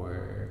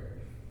 or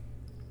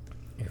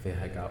if it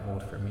had got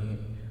old for me,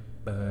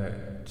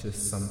 but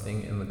just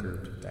something in the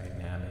group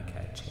dynamic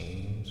had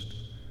changed.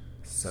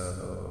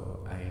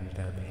 So I ended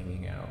up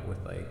hanging out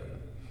with like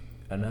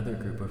another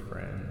group of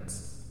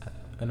friends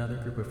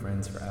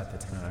for at the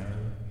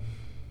time.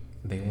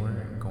 They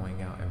weren't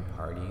going out and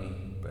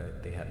partying,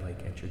 but they had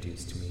like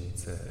introduced me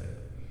to,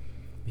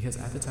 because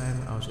at the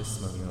time I was just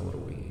smoking a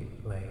little weed.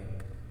 Like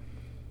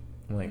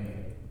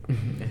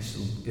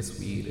it's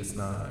weed, it's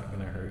not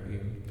gonna hurt you.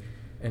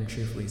 And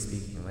truthfully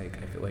speaking,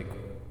 like I feel like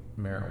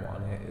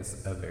marijuana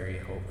is a very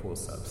helpful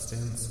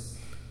substance,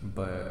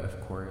 but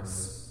of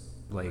course,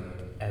 like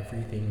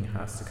everything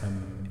has to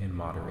come in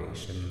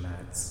moderation.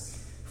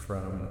 That's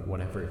from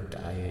whatever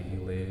diet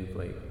you live,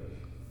 like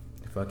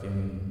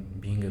fucking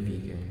being a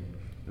vegan.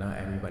 Not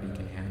everybody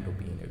can handle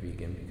being a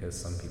vegan, because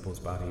some people's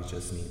bodies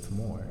just needs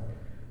more.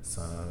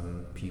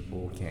 Some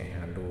people can't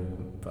handle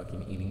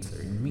fucking eating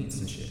certain meats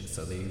and shit,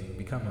 so they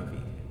become a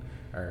vegan.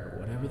 Or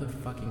whatever the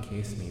fucking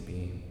case may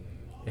be.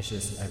 It's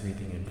just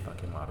everything in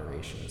fucking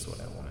moderation is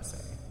what I want to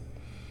say.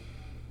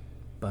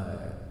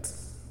 But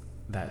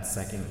that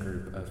second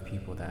group of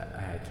people that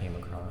I had came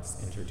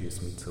across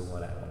introduced me to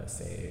what I want to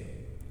say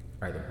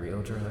are the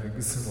real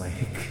drugs.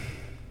 Like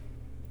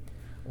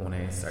when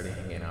I started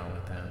hanging out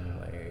with them,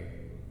 like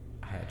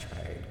I had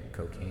tried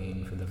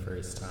cocaine for the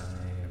first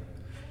time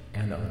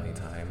and the only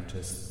time,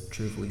 just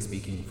truthfully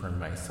speaking for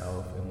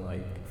myself and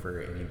like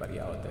for anybody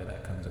out there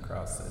that comes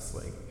across this,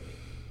 like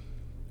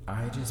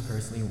I just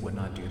personally would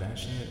not do that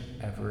shit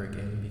ever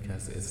again,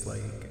 because it's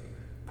like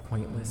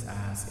pointless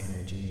ass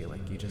energy.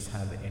 Like you just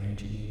have the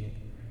energy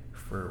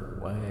for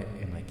what?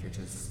 And like you're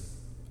just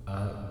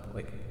up.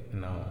 Like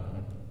no,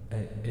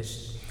 it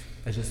just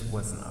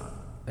was not.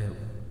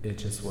 It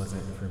just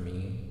wasn't for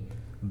me.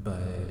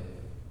 But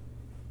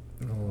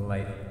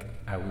like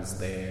I was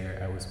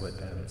there, I was with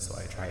them, so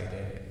I tried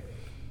it.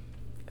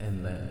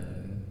 And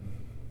then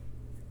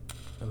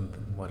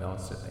what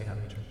else did they have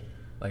me try?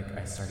 Like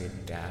I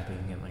started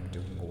dabbing and like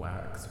doing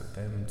wax with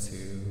them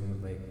too.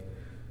 Like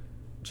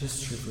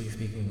just truthfully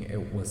speaking,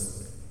 it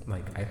was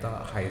like I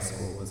thought high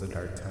school was a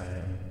dark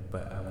time,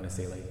 but I want to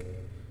say like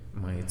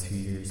my 2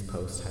 years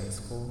post high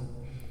school,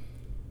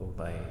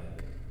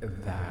 like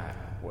that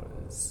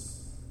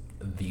was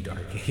the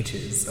dark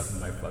ages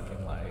of my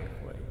fucking life.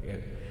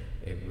 Like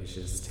it was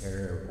just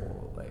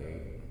terrible.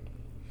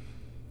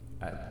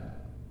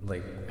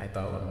 I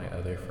thought with my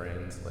other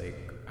friends,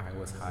 like I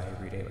was high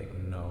every day. Like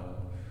no,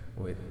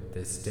 with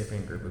this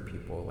different group of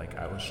people, like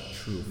I was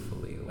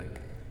truthfully like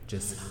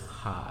just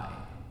high,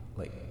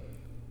 like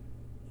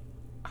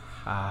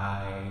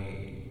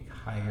higher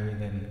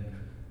than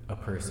a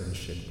person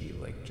should be.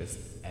 Like just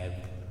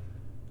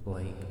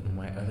like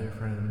my other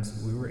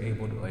friends, we were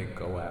able to like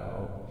go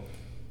out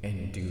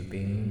and do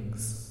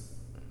things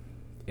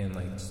and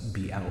like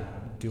be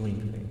out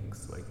doing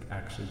things, like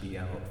actually be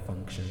out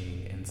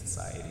functioning in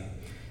society.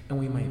 And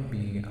we might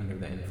be under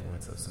the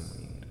influence of some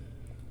weed.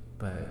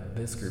 But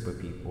this group of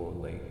people,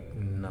 like,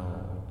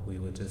 no, we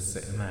would just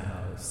sit in the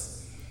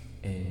house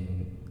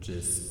and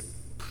just,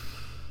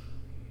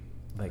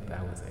 like,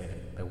 that was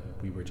it. Like,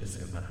 we were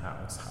just in the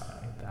house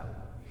high.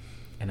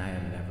 And I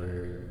had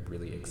never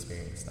really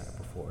experienced that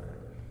before.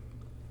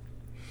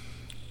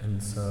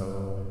 And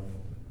so,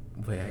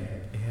 like,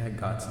 it had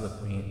got to the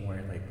point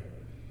where, like,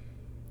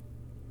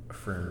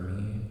 for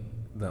me,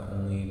 the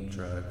only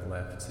drug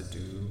left to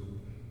do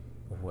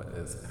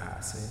was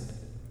acid.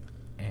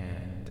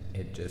 And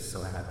it just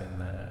so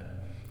happened that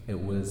it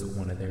was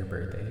one of their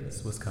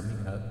birthdays was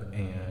coming up,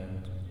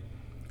 and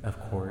of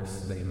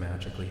course they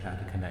magically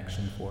had a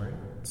connection for it,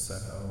 so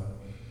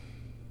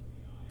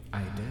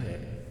I did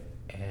it.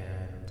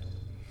 And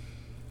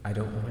I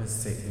don't want to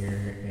sit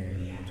here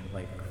and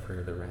like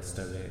for the rest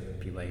of it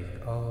be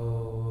like,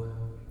 oh,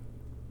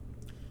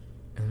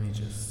 let me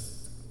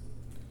just,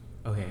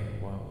 okay,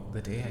 well,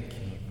 the day I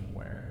came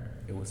where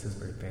it was his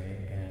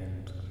birthday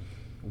and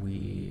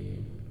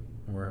we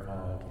were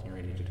all getting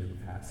ready to do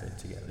acid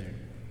together.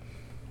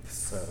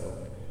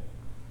 So,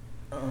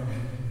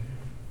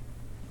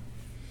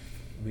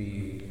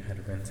 we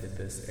had rented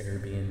this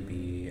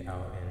Airbnb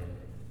out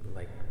in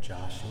like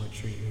Joshua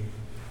Tree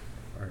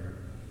or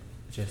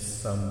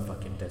just some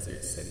fucking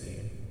desert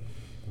city.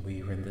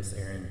 We rent this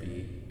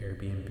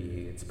Airbnb.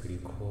 It's pretty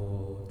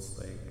cool. It's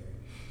like,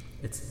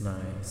 it's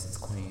nice, it's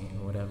quaint,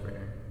 or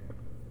whatever.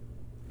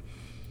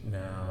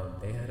 Now,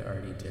 they had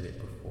already did it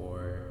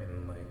before,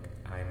 and like,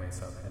 I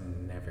myself had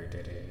never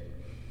did it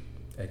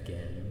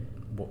again.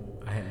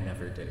 Well, I had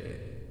never did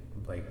it,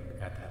 like,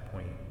 at that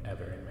point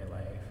ever in my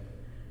life.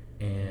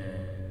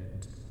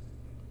 And,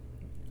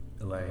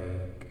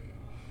 like,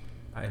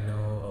 I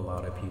know a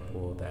lot of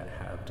people that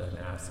have done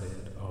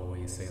acid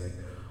always say, like,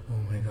 oh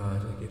my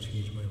god, like, it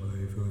changed my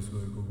life. It was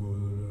like, blah, blah,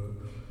 blah.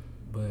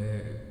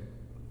 But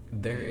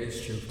there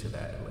is truth to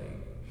that. Like,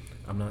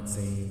 I'm not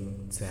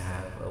saying to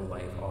have a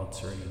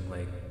life-altering,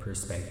 like,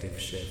 perspective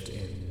shift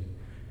in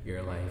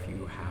your life,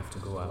 you have to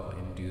go out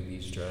and do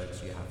these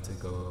drugs. You have to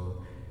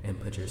go and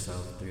put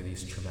yourself through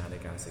these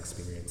traumatic ass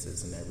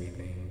experiences and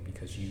everything,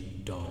 because you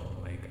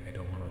don't. Like, I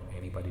don't want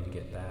anybody to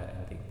get that.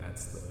 I think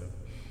that's the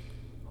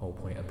whole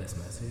point of this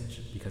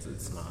message, because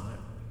it's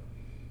not.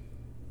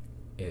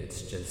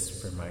 It's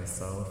just for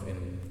myself,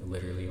 and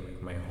literally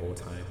like my whole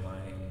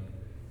timeline,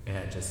 it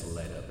had just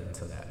led up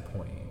until that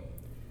point.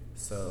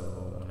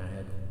 So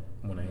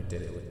when I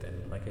did it with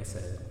them, like I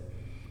said,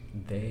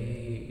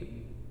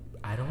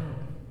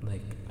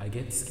 I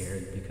get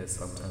scared because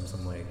sometimes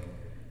I'm like,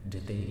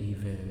 did they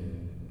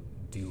even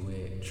do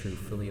it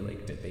truthfully?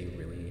 Like, did they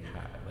really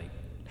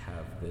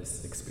have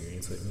this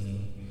experience with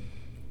me?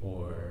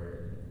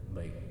 Or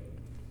like,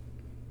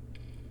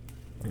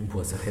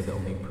 was I the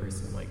only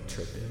person like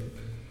tripping?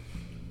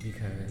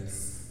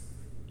 Because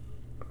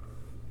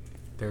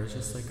there was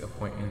just like a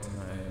point in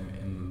time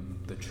in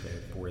the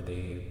trip where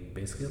they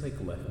basically like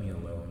left me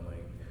alone.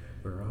 Like,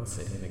 we were all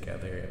sitting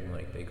together and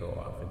like they go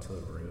off into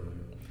the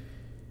room,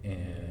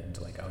 and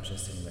like I was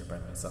just sitting there by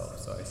myself,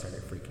 so I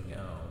started freaking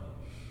out.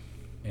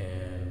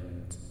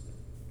 And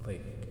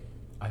like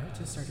I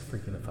just started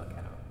freaking the fuck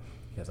out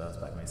because I was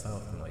by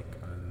myself and like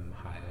I'm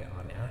high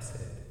on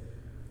acid.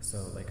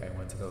 So like I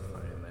went to go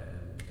find them,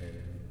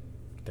 and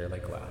they're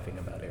like laughing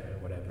about it or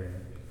whatever.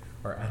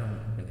 Or I don't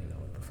really know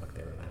what the fuck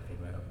they were laughing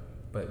about,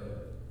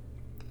 but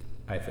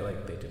I feel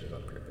like they did it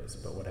on purpose,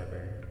 but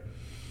whatever.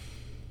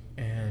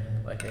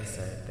 And like I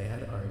said, they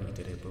had already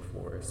did it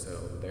before,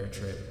 so their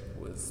trip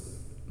was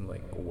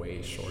like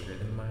way shorter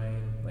than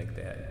mine. Like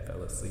they had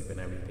fell asleep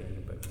and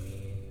everything, but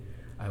me,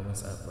 I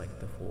was up like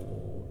the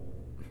full,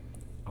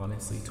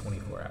 honestly,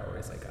 24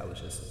 hours. Like I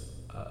was just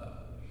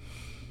up.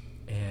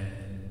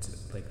 And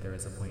like there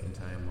was a point in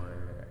time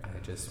where I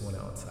just went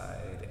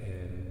outside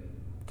and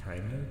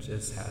kind of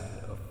just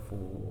had a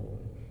full,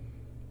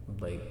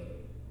 like,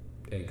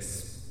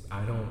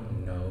 I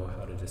don't know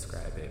how to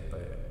describe it,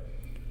 but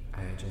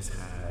I just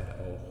had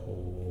a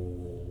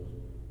whole,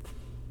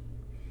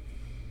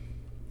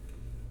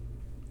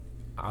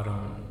 I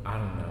don't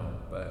know,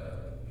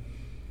 but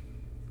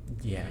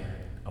yeah,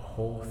 a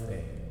whole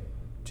thing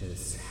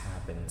just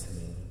happened to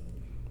me,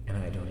 and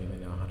I don't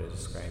even know how to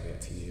describe it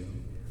to you.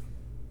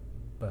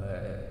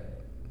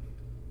 But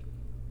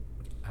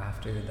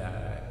after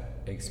that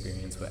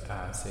experience with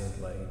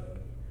acid, like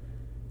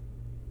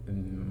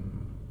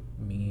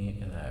me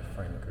and that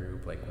friend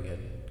group, like we had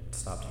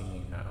stopped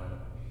hanging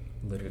out.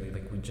 Literally,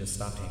 like, we just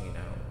stopped hanging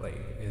out.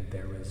 Like,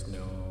 there was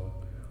no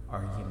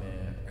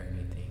argument or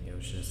anything. It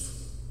was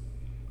just,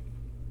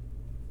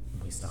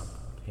 we stopped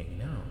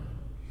hanging out.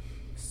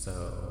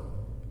 So,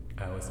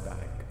 I was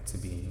back to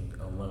being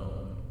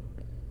alone.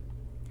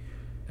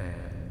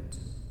 And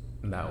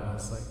that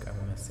was, like, I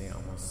want to say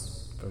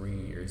almost 3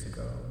 years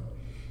ago.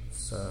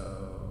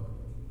 So,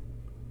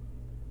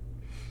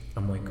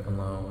 I'm, like,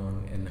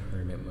 alone in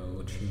hermit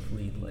mode.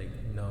 Truthfully, like,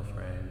 no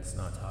friends,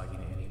 not talking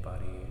to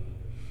anybody.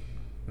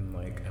 And,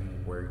 like,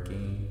 I'm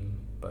working,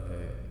 but,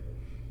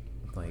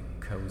 like,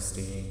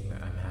 coasting.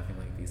 I'm having,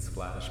 like, these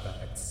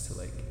flashbacks to,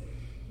 like,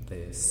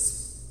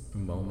 this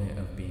moment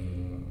of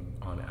being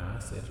on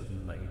acid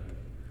and, like,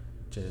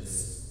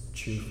 just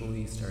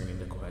truthfully starting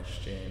to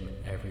question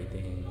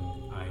everything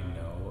I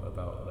know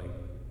about, like,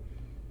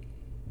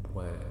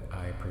 what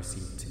I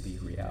perceive to be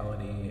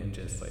reality, and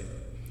just, like,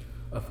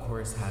 of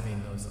course,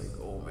 having those, like,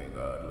 oh my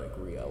god, like,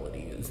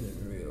 reality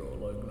isn't real,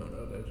 like, none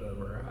of this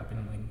ever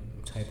happened,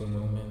 like, type of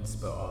moments,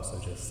 but also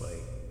just,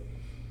 like,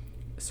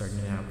 starting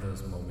to have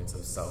those moments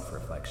of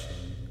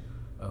self-reflection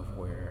of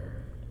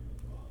where,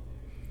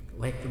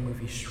 like the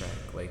movie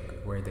Shrek,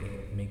 like, where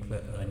they make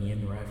the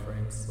onion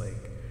reference,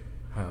 like,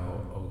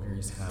 how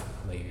ogres have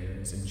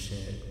layers and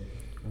shit.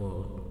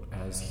 Well,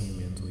 as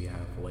humans, we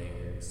have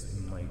layers,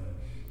 and, like,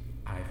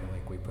 I feel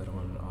like we put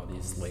on all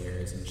these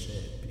layers and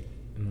shit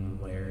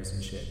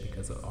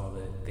because of all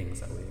the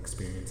things that we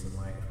experience in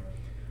life,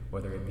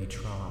 whether it be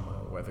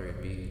trauma, whether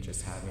it be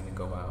just having to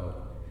go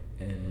out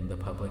in the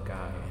public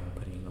eye and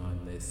putting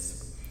on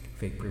this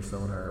fake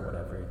persona or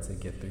whatever to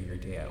get through your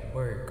day at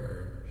work,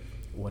 or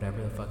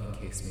whatever the fucking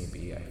case may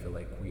be. I feel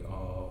like we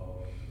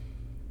all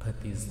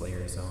put these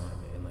layers on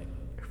and, like,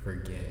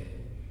 forget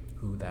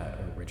who that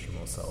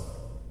original self,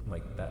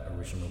 like, that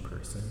original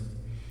person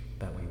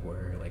that we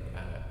were, like,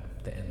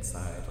 at the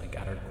inside, like,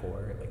 at our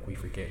core, like, we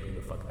forget who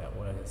the fuck that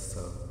was.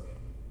 So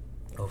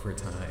over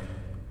time,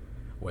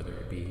 whether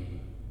it be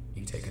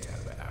you take a tab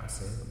of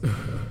acid,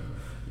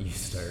 you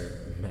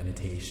start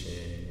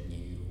meditation,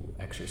 you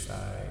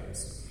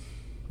exercise,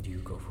 you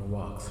go for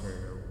walks,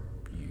 or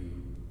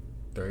you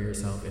throw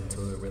yourself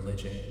into a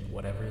religion,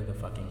 whatever the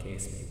fucking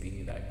case may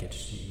be that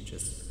gets you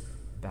just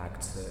back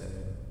to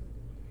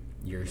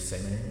your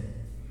center.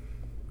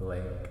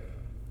 Like,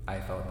 I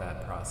felt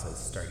that process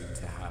starting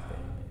to happen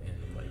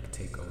and, like,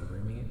 take over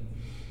me.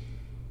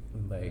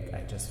 Like,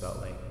 I just felt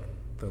like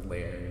the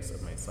layers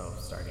of myself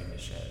starting to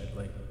shed.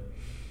 Like,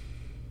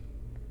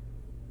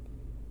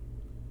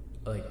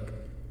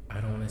 I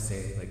don't want to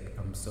say, like,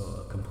 I'm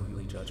still a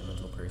completely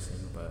judgmental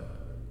person, but,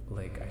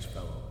 like, I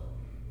felt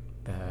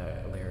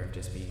that layer of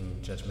just being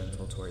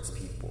judgmental towards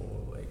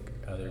people, like,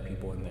 other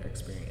people and their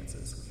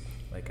experiences.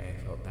 Like, I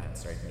felt that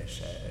starting to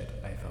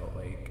shed. I felt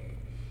like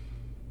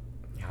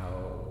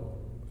how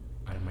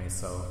I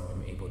myself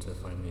am able to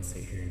finally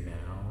sit here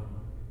now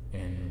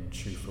and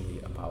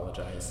truthfully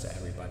apologize to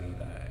everybody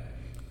that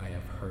I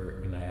have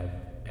hurt and I have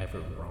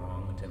ever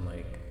wronged, and,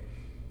 like,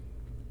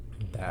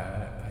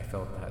 that I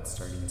felt that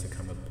starting to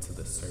come up to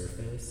the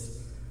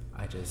surface.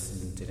 I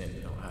just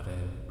didn't know how to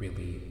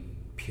really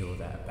peel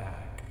that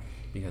back,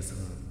 because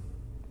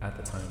at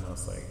the time I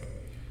was like,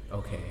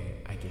 okay,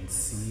 I can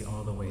see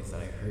all the ways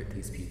that I hurt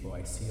these people.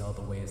 I see all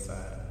the ways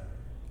that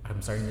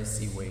I'm starting to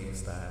see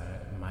ways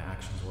that my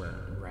actions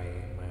weren't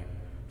right,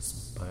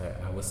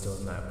 but I was still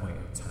in that point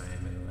of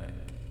time and,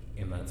 like,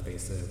 in that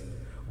space of,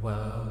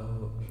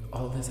 well,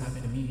 all this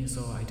happened to me,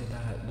 so I did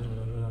that,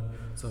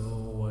 so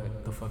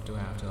what the fuck do I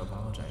have to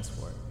apologize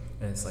for?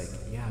 And it's like,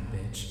 yeah,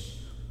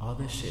 bitch, all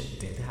this shit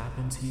did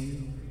happen to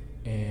you,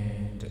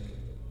 and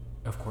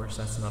of course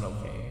that's not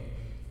okay,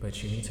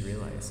 but you need to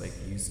realize, like,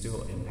 you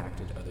still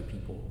impacted other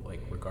people,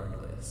 like,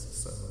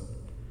 regardless, so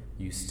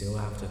you still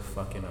have to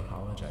fucking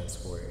apologize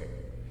for it,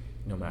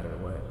 no matter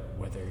what,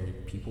 whether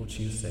people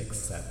choose to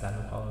accept that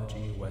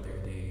apology,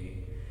 whether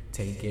they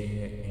take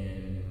it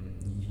and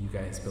you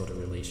guys build a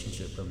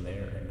relationship from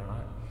there or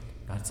not.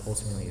 That's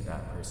ultimately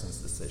that person's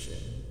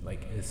decision.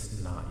 Like,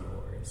 it's not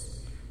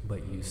yours,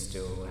 but you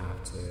still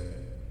have to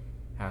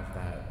have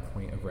that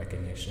point of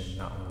recognition,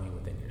 not only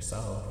within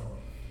yourself,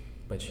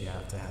 but you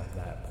have to have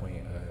that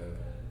point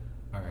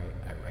of, all right,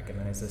 I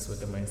recognize this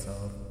within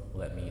myself,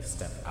 let me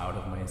step out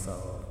of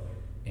myself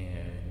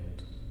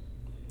and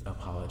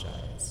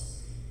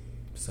apologize.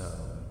 So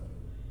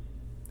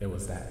it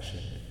was that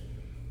shit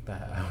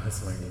that I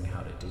was learning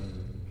how to do.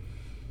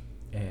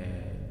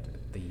 And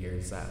the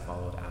years that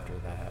followed after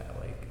that,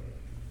 like,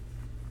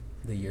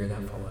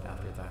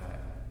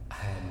 I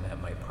had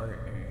met my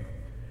partner,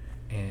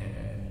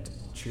 and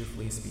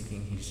truthfully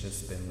speaking,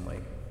 he's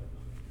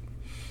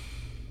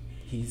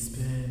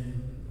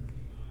been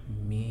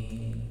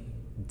me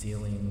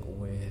dealing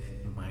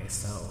with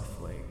myself.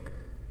 Like,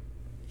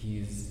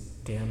 he's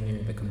damn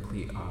near the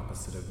complete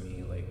opposite of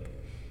me.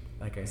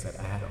 Like I said,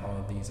 I had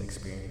all these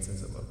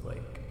experiences of,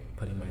 like,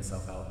 putting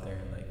myself out there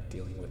and, like,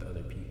 dealing with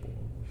other people.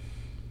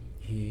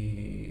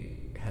 He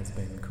has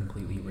been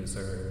completely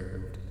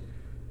reserved,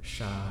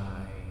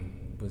 shy,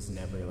 was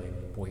never,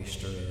 like,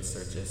 boisterous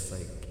or just,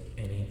 like,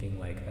 anything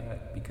like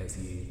that because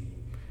he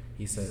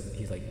said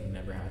he's like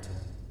never had to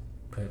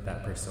put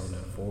that persona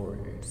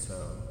forward.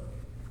 So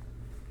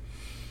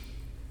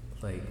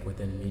like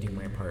within meeting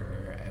my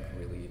partner, I've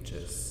really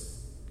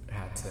just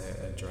had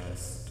to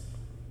address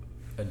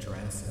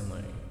and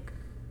like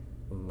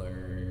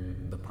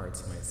learn the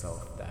parts of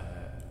myself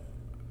that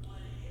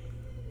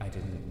I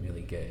didn't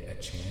really get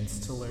a chance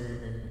to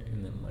learn.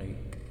 And then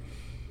like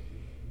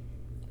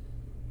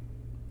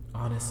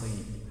honestly,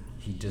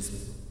 he just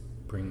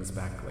brings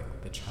back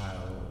like the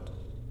child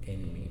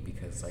in me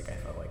because like I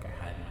felt like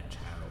I had my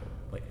child,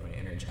 like my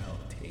inner child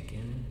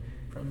taken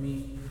from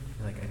me.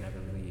 And, like I never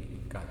really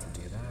got to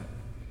do that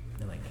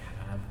and like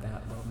have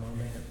that little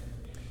moment.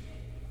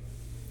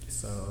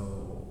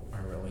 So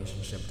our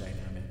relationship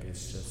dynamic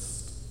is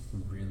just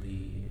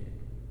really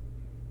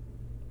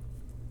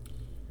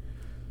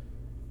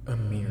a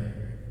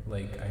mirror.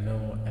 Like I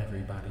know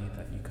everybody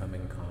that you come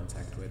in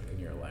contact with in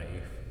your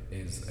life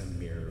is a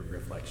mirror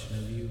reflection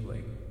of you.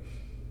 Like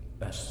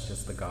that's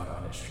just the God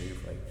honest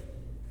truth. Like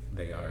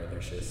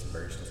there's just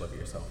versions of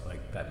yourself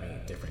like that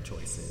made different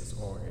choices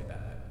or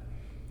that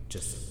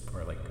just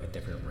are like a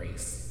different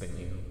race than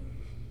you,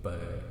 but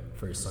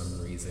for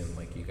some reason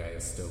like you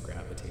guys still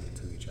gravitated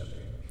to each other.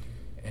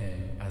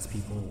 And as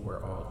people,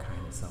 we're all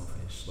kind of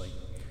selfish. Like,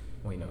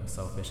 well,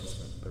 selfish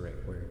isn't the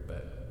right word,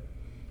 but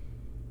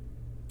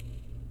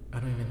I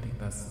don't even think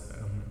that's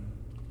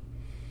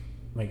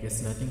like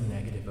it's nothing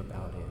negative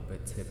about it,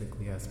 but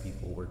typically as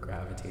people we're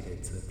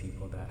gravitated to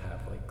people that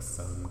have like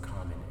some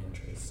common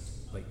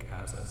interest like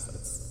as us.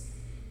 That's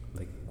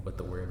like what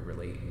the word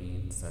relate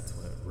means. That's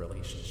what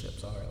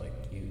relationships are.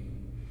 Like you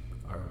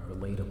are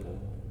relatable,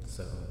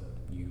 so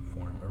you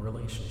form a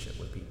relationship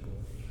with people.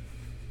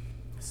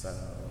 So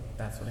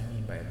that's what I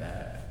mean by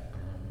that.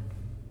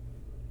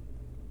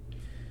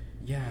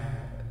 Yeah,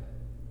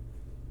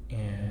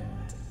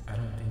 and I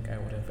don't think I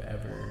would have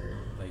ever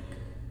like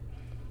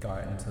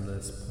gotten to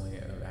this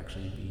point of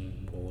actually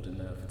being bold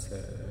enough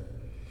to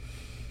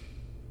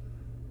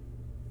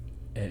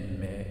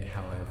admit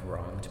how I've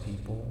wronged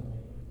people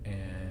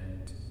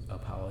and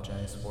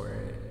apologize for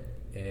it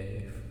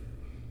if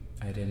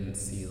I didn't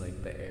see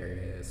like the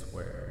areas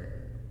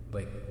where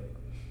like,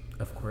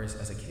 of course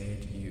as a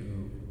kid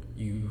you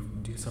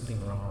do something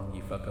wrong,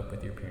 you fuck up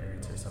with your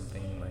parents or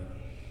something, like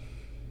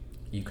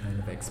you kind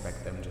of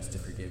expect them just to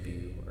forgive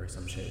you or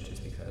some shit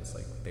just because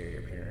like they're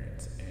your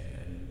parents,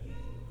 and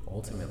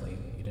ultimately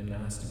you didn't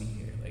ask to be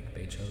here, like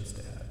they chose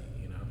to have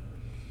you,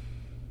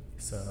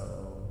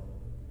 So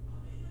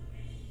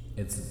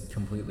it's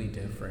completely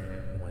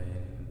different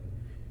when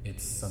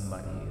it's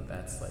somebody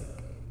that's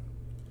like,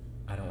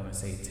 I don't want to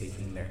say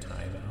taking their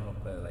time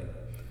out, but like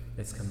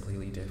it's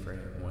completely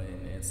different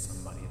when it's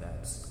somebody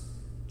that's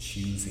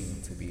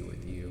choosing to be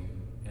with you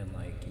and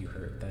like you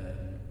hurt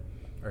them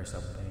or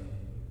something.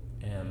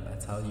 And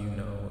that's how you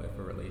know if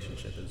a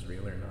relationship is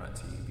real or not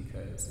to you,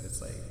 because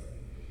it's like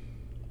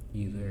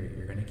either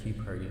you're gonna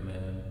keep hurting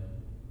them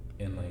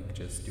and like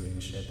just doing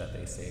shit that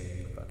they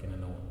say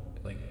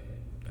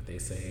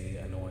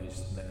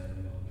annoys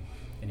them,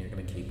 and you're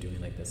gonna keep doing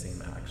like the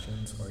same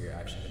actions, or you're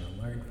actually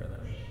gonna learn from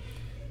them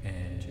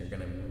and you're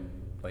gonna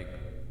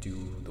like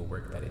do the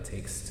work that it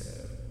takes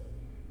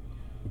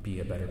to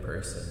be a better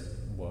person,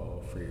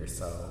 well, for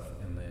yourself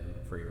and then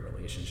for your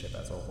relationship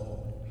as a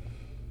whole.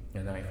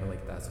 And I feel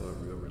like that's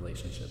what real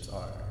relationships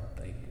are.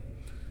 Like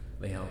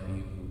they help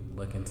you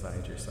look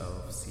inside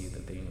yourself, see the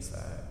things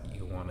that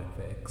you want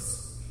to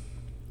fix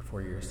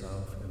for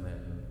yourself, and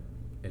then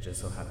it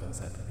just so happens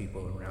that the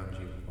people around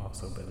you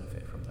also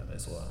benefit from that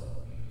as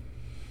well.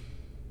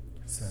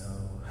 So,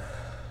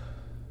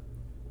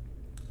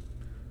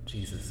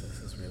 Jesus, this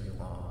is really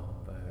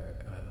long,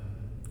 but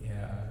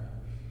yeah.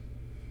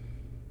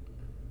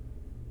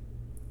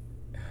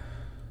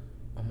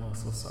 I'm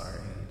also sorry,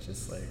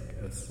 just like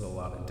it's a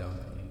lot of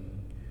dumping.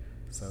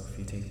 So if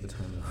you take the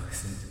time to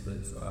listen to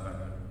this,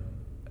 I'm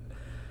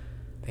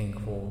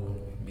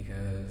thankful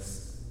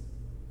because,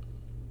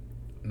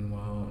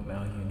 well,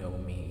 now you know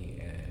me,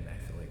 and I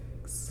feel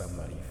like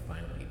somebody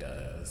finally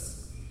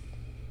does.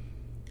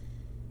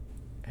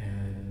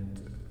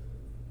 And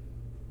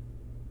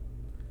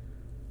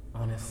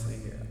honestly,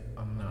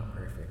 I'm not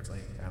perfect.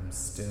 Like, I'm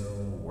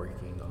still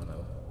working on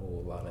a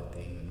whole lot of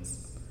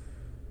things,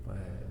 but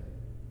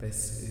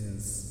this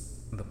is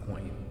the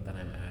point that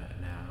I'm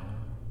at now.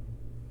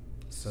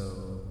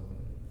 So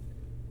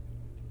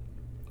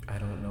I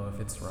don't know if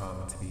it's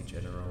wrong to be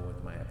general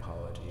with my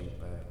apology,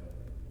 but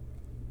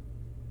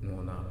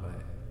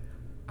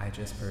I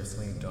just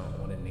personally don't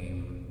want to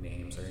name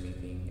names or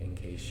anything in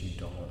case you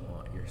don't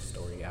want your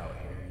story out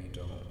here, you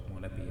don't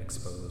want to be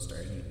exposed or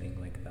anything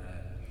like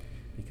that,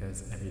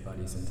 because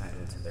everybody's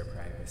entitled to their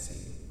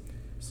privacy.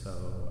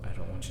 So I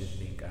don't want you to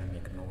think I'm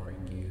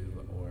ignoring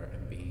you or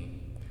I'm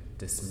being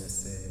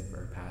dismissive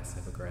or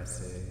passive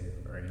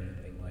aggressive or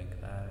anything like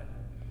that.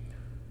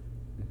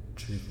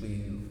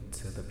 Truthfully,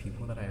 to the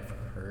people that I've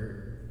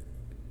hurt,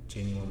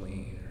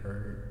 genuinely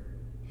hurt,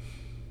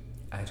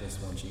 I just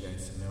want you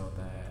guys to know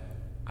that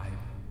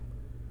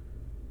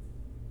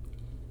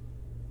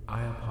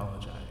I apologize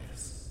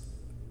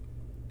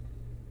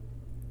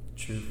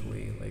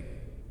truthfully, like,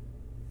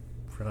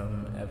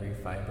 from every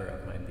fiber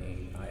of my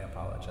being, I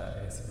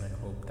apologize, and I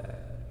hope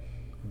that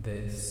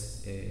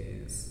this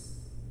is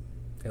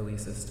at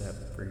least a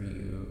step for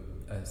you,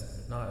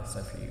 as not a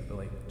step for you, but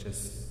like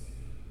just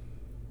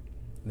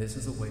this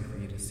is a way for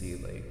you to see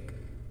like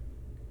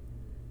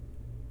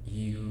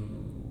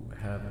you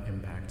have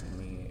impacted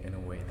me in a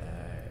way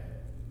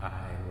that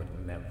I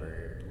would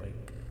never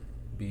like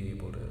be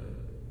able to.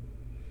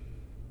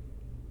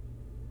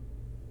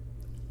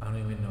 I don't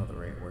even know the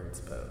right words,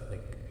 but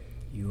like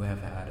you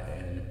have had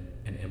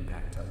an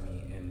impact on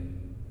me,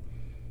 and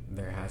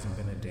there hasn't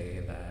been a day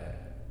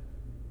that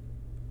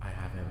I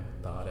haven't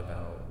thought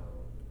about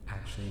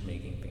actually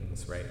making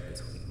things right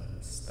between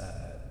us.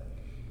 That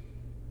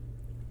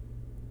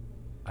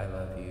I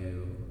love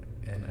you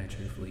and I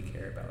truthfully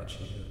care about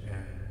you,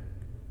 and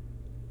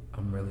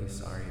I'm really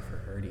sorry for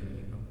hurting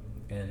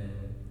you in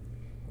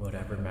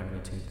whatever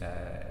magnitude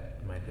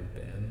that might have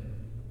been.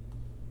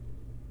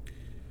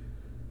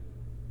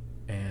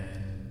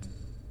 And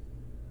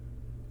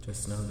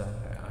just know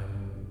that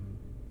I'm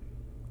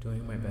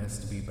doing my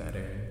best to be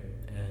better,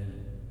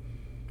 and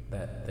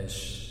that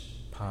this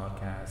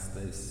podcast,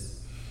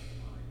 this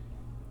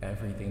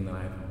everything that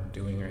I'm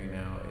doing right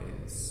now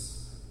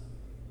is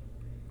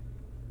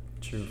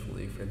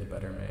truthfully for the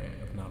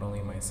betterment of not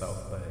only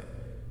myself, but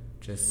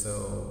just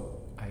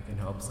so I can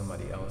help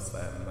somebody else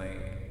that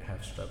might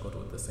have struggled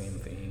with the same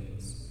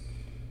things.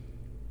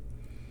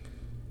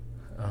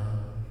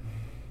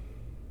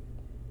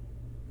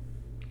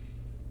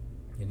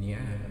 And yeah,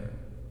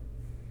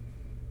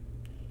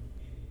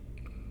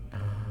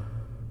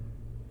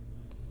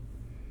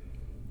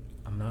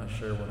 I'm not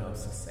sure what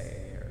else to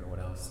say or what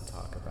else to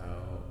talk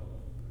about.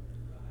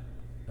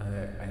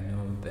 I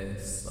know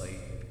this,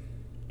 like,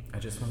 I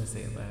just want to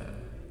say that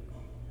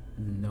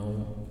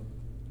no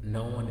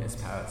one is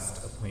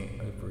past a point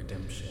of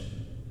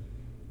redemption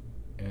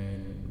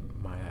in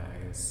my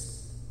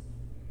eyes.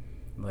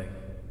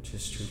 Like,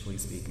 just truthfully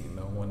speaking,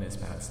 no one is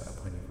past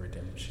that point of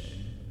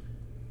redemption.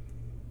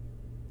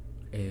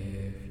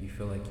 If you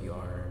feel like you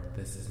are,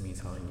 this is me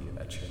telling you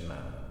that you're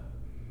not.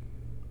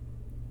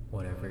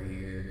 Whatever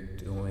you're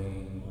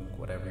doing,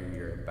 whatever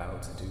you're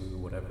about to do,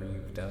 whatever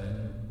you've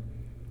done,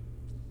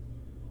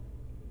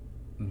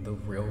 the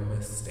real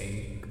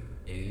mistake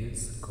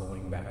is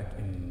going back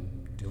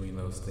and doing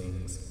those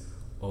things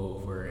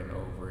over and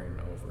over and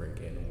over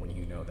again when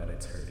you know that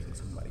it's hurting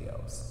somebody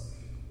else.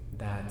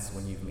 That's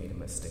when you've made a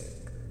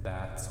mistake.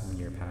 That's when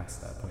you're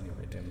past that point of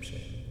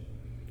redemption.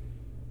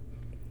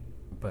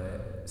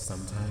 But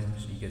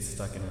sometimes you get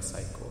stuck in a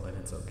cycle and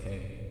it's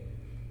okay.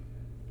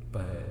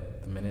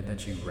 But the minute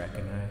that you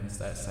recognize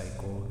that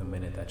cycle, the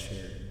minute that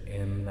you're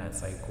in that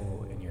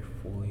cycle and you're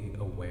fully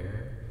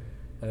aware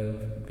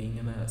of being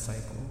in that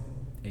cycle,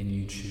 and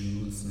you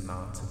choose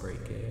not to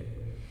break it,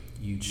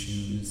 you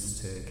choose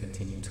to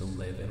continue to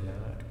live in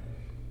that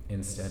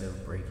instead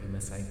of breaking the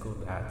cycle,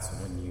 that's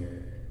when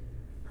you're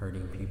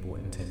hurting people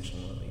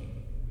intentionally.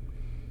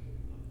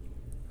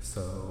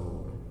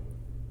 So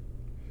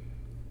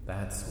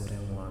that's what I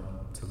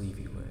want to leave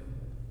you with.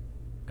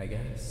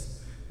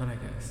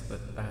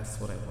 But that's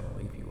what I want to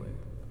leave you with.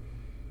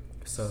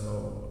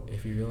 So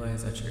if you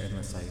realize that you're in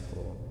a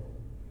cycle,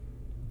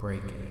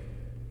 break it.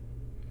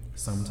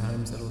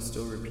 Sometimes it'll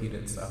still repeat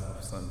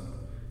itself.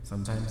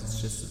 Sometimes it's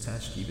just a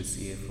test you to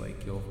see if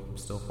like you'll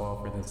still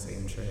fall for the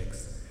same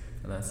tricks.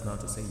 And that's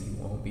not to say you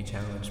won't be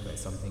challenged by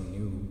something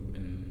new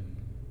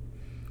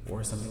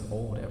or something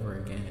old ever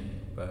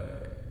again.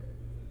 But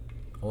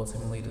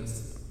ultimately,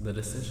 the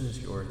decision is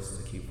yours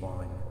to keep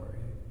falling for it.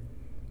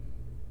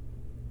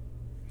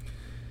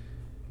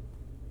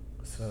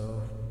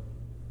 So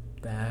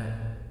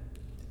that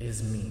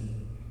is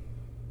me,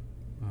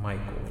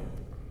 Michael,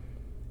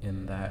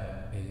 and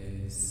that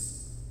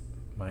is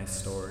my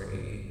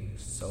story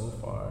so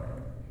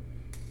far.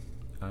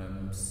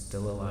 I'm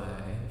still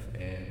alive,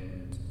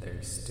 and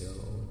there's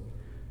still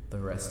the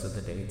rest of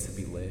the day to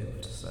be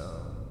lived,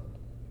 so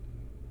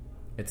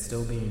it's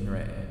still being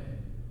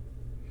written.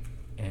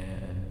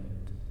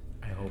 And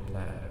I hope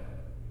that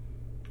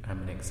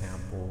I'm an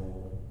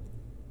example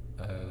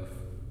of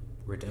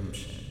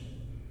redemption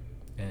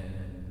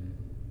and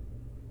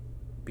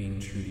being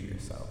true to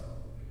yourself.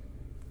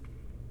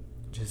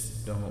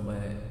 Just don't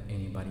let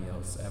anybody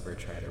else ever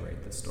try to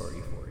write the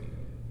story for you.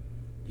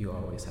 You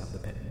always have the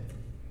pen.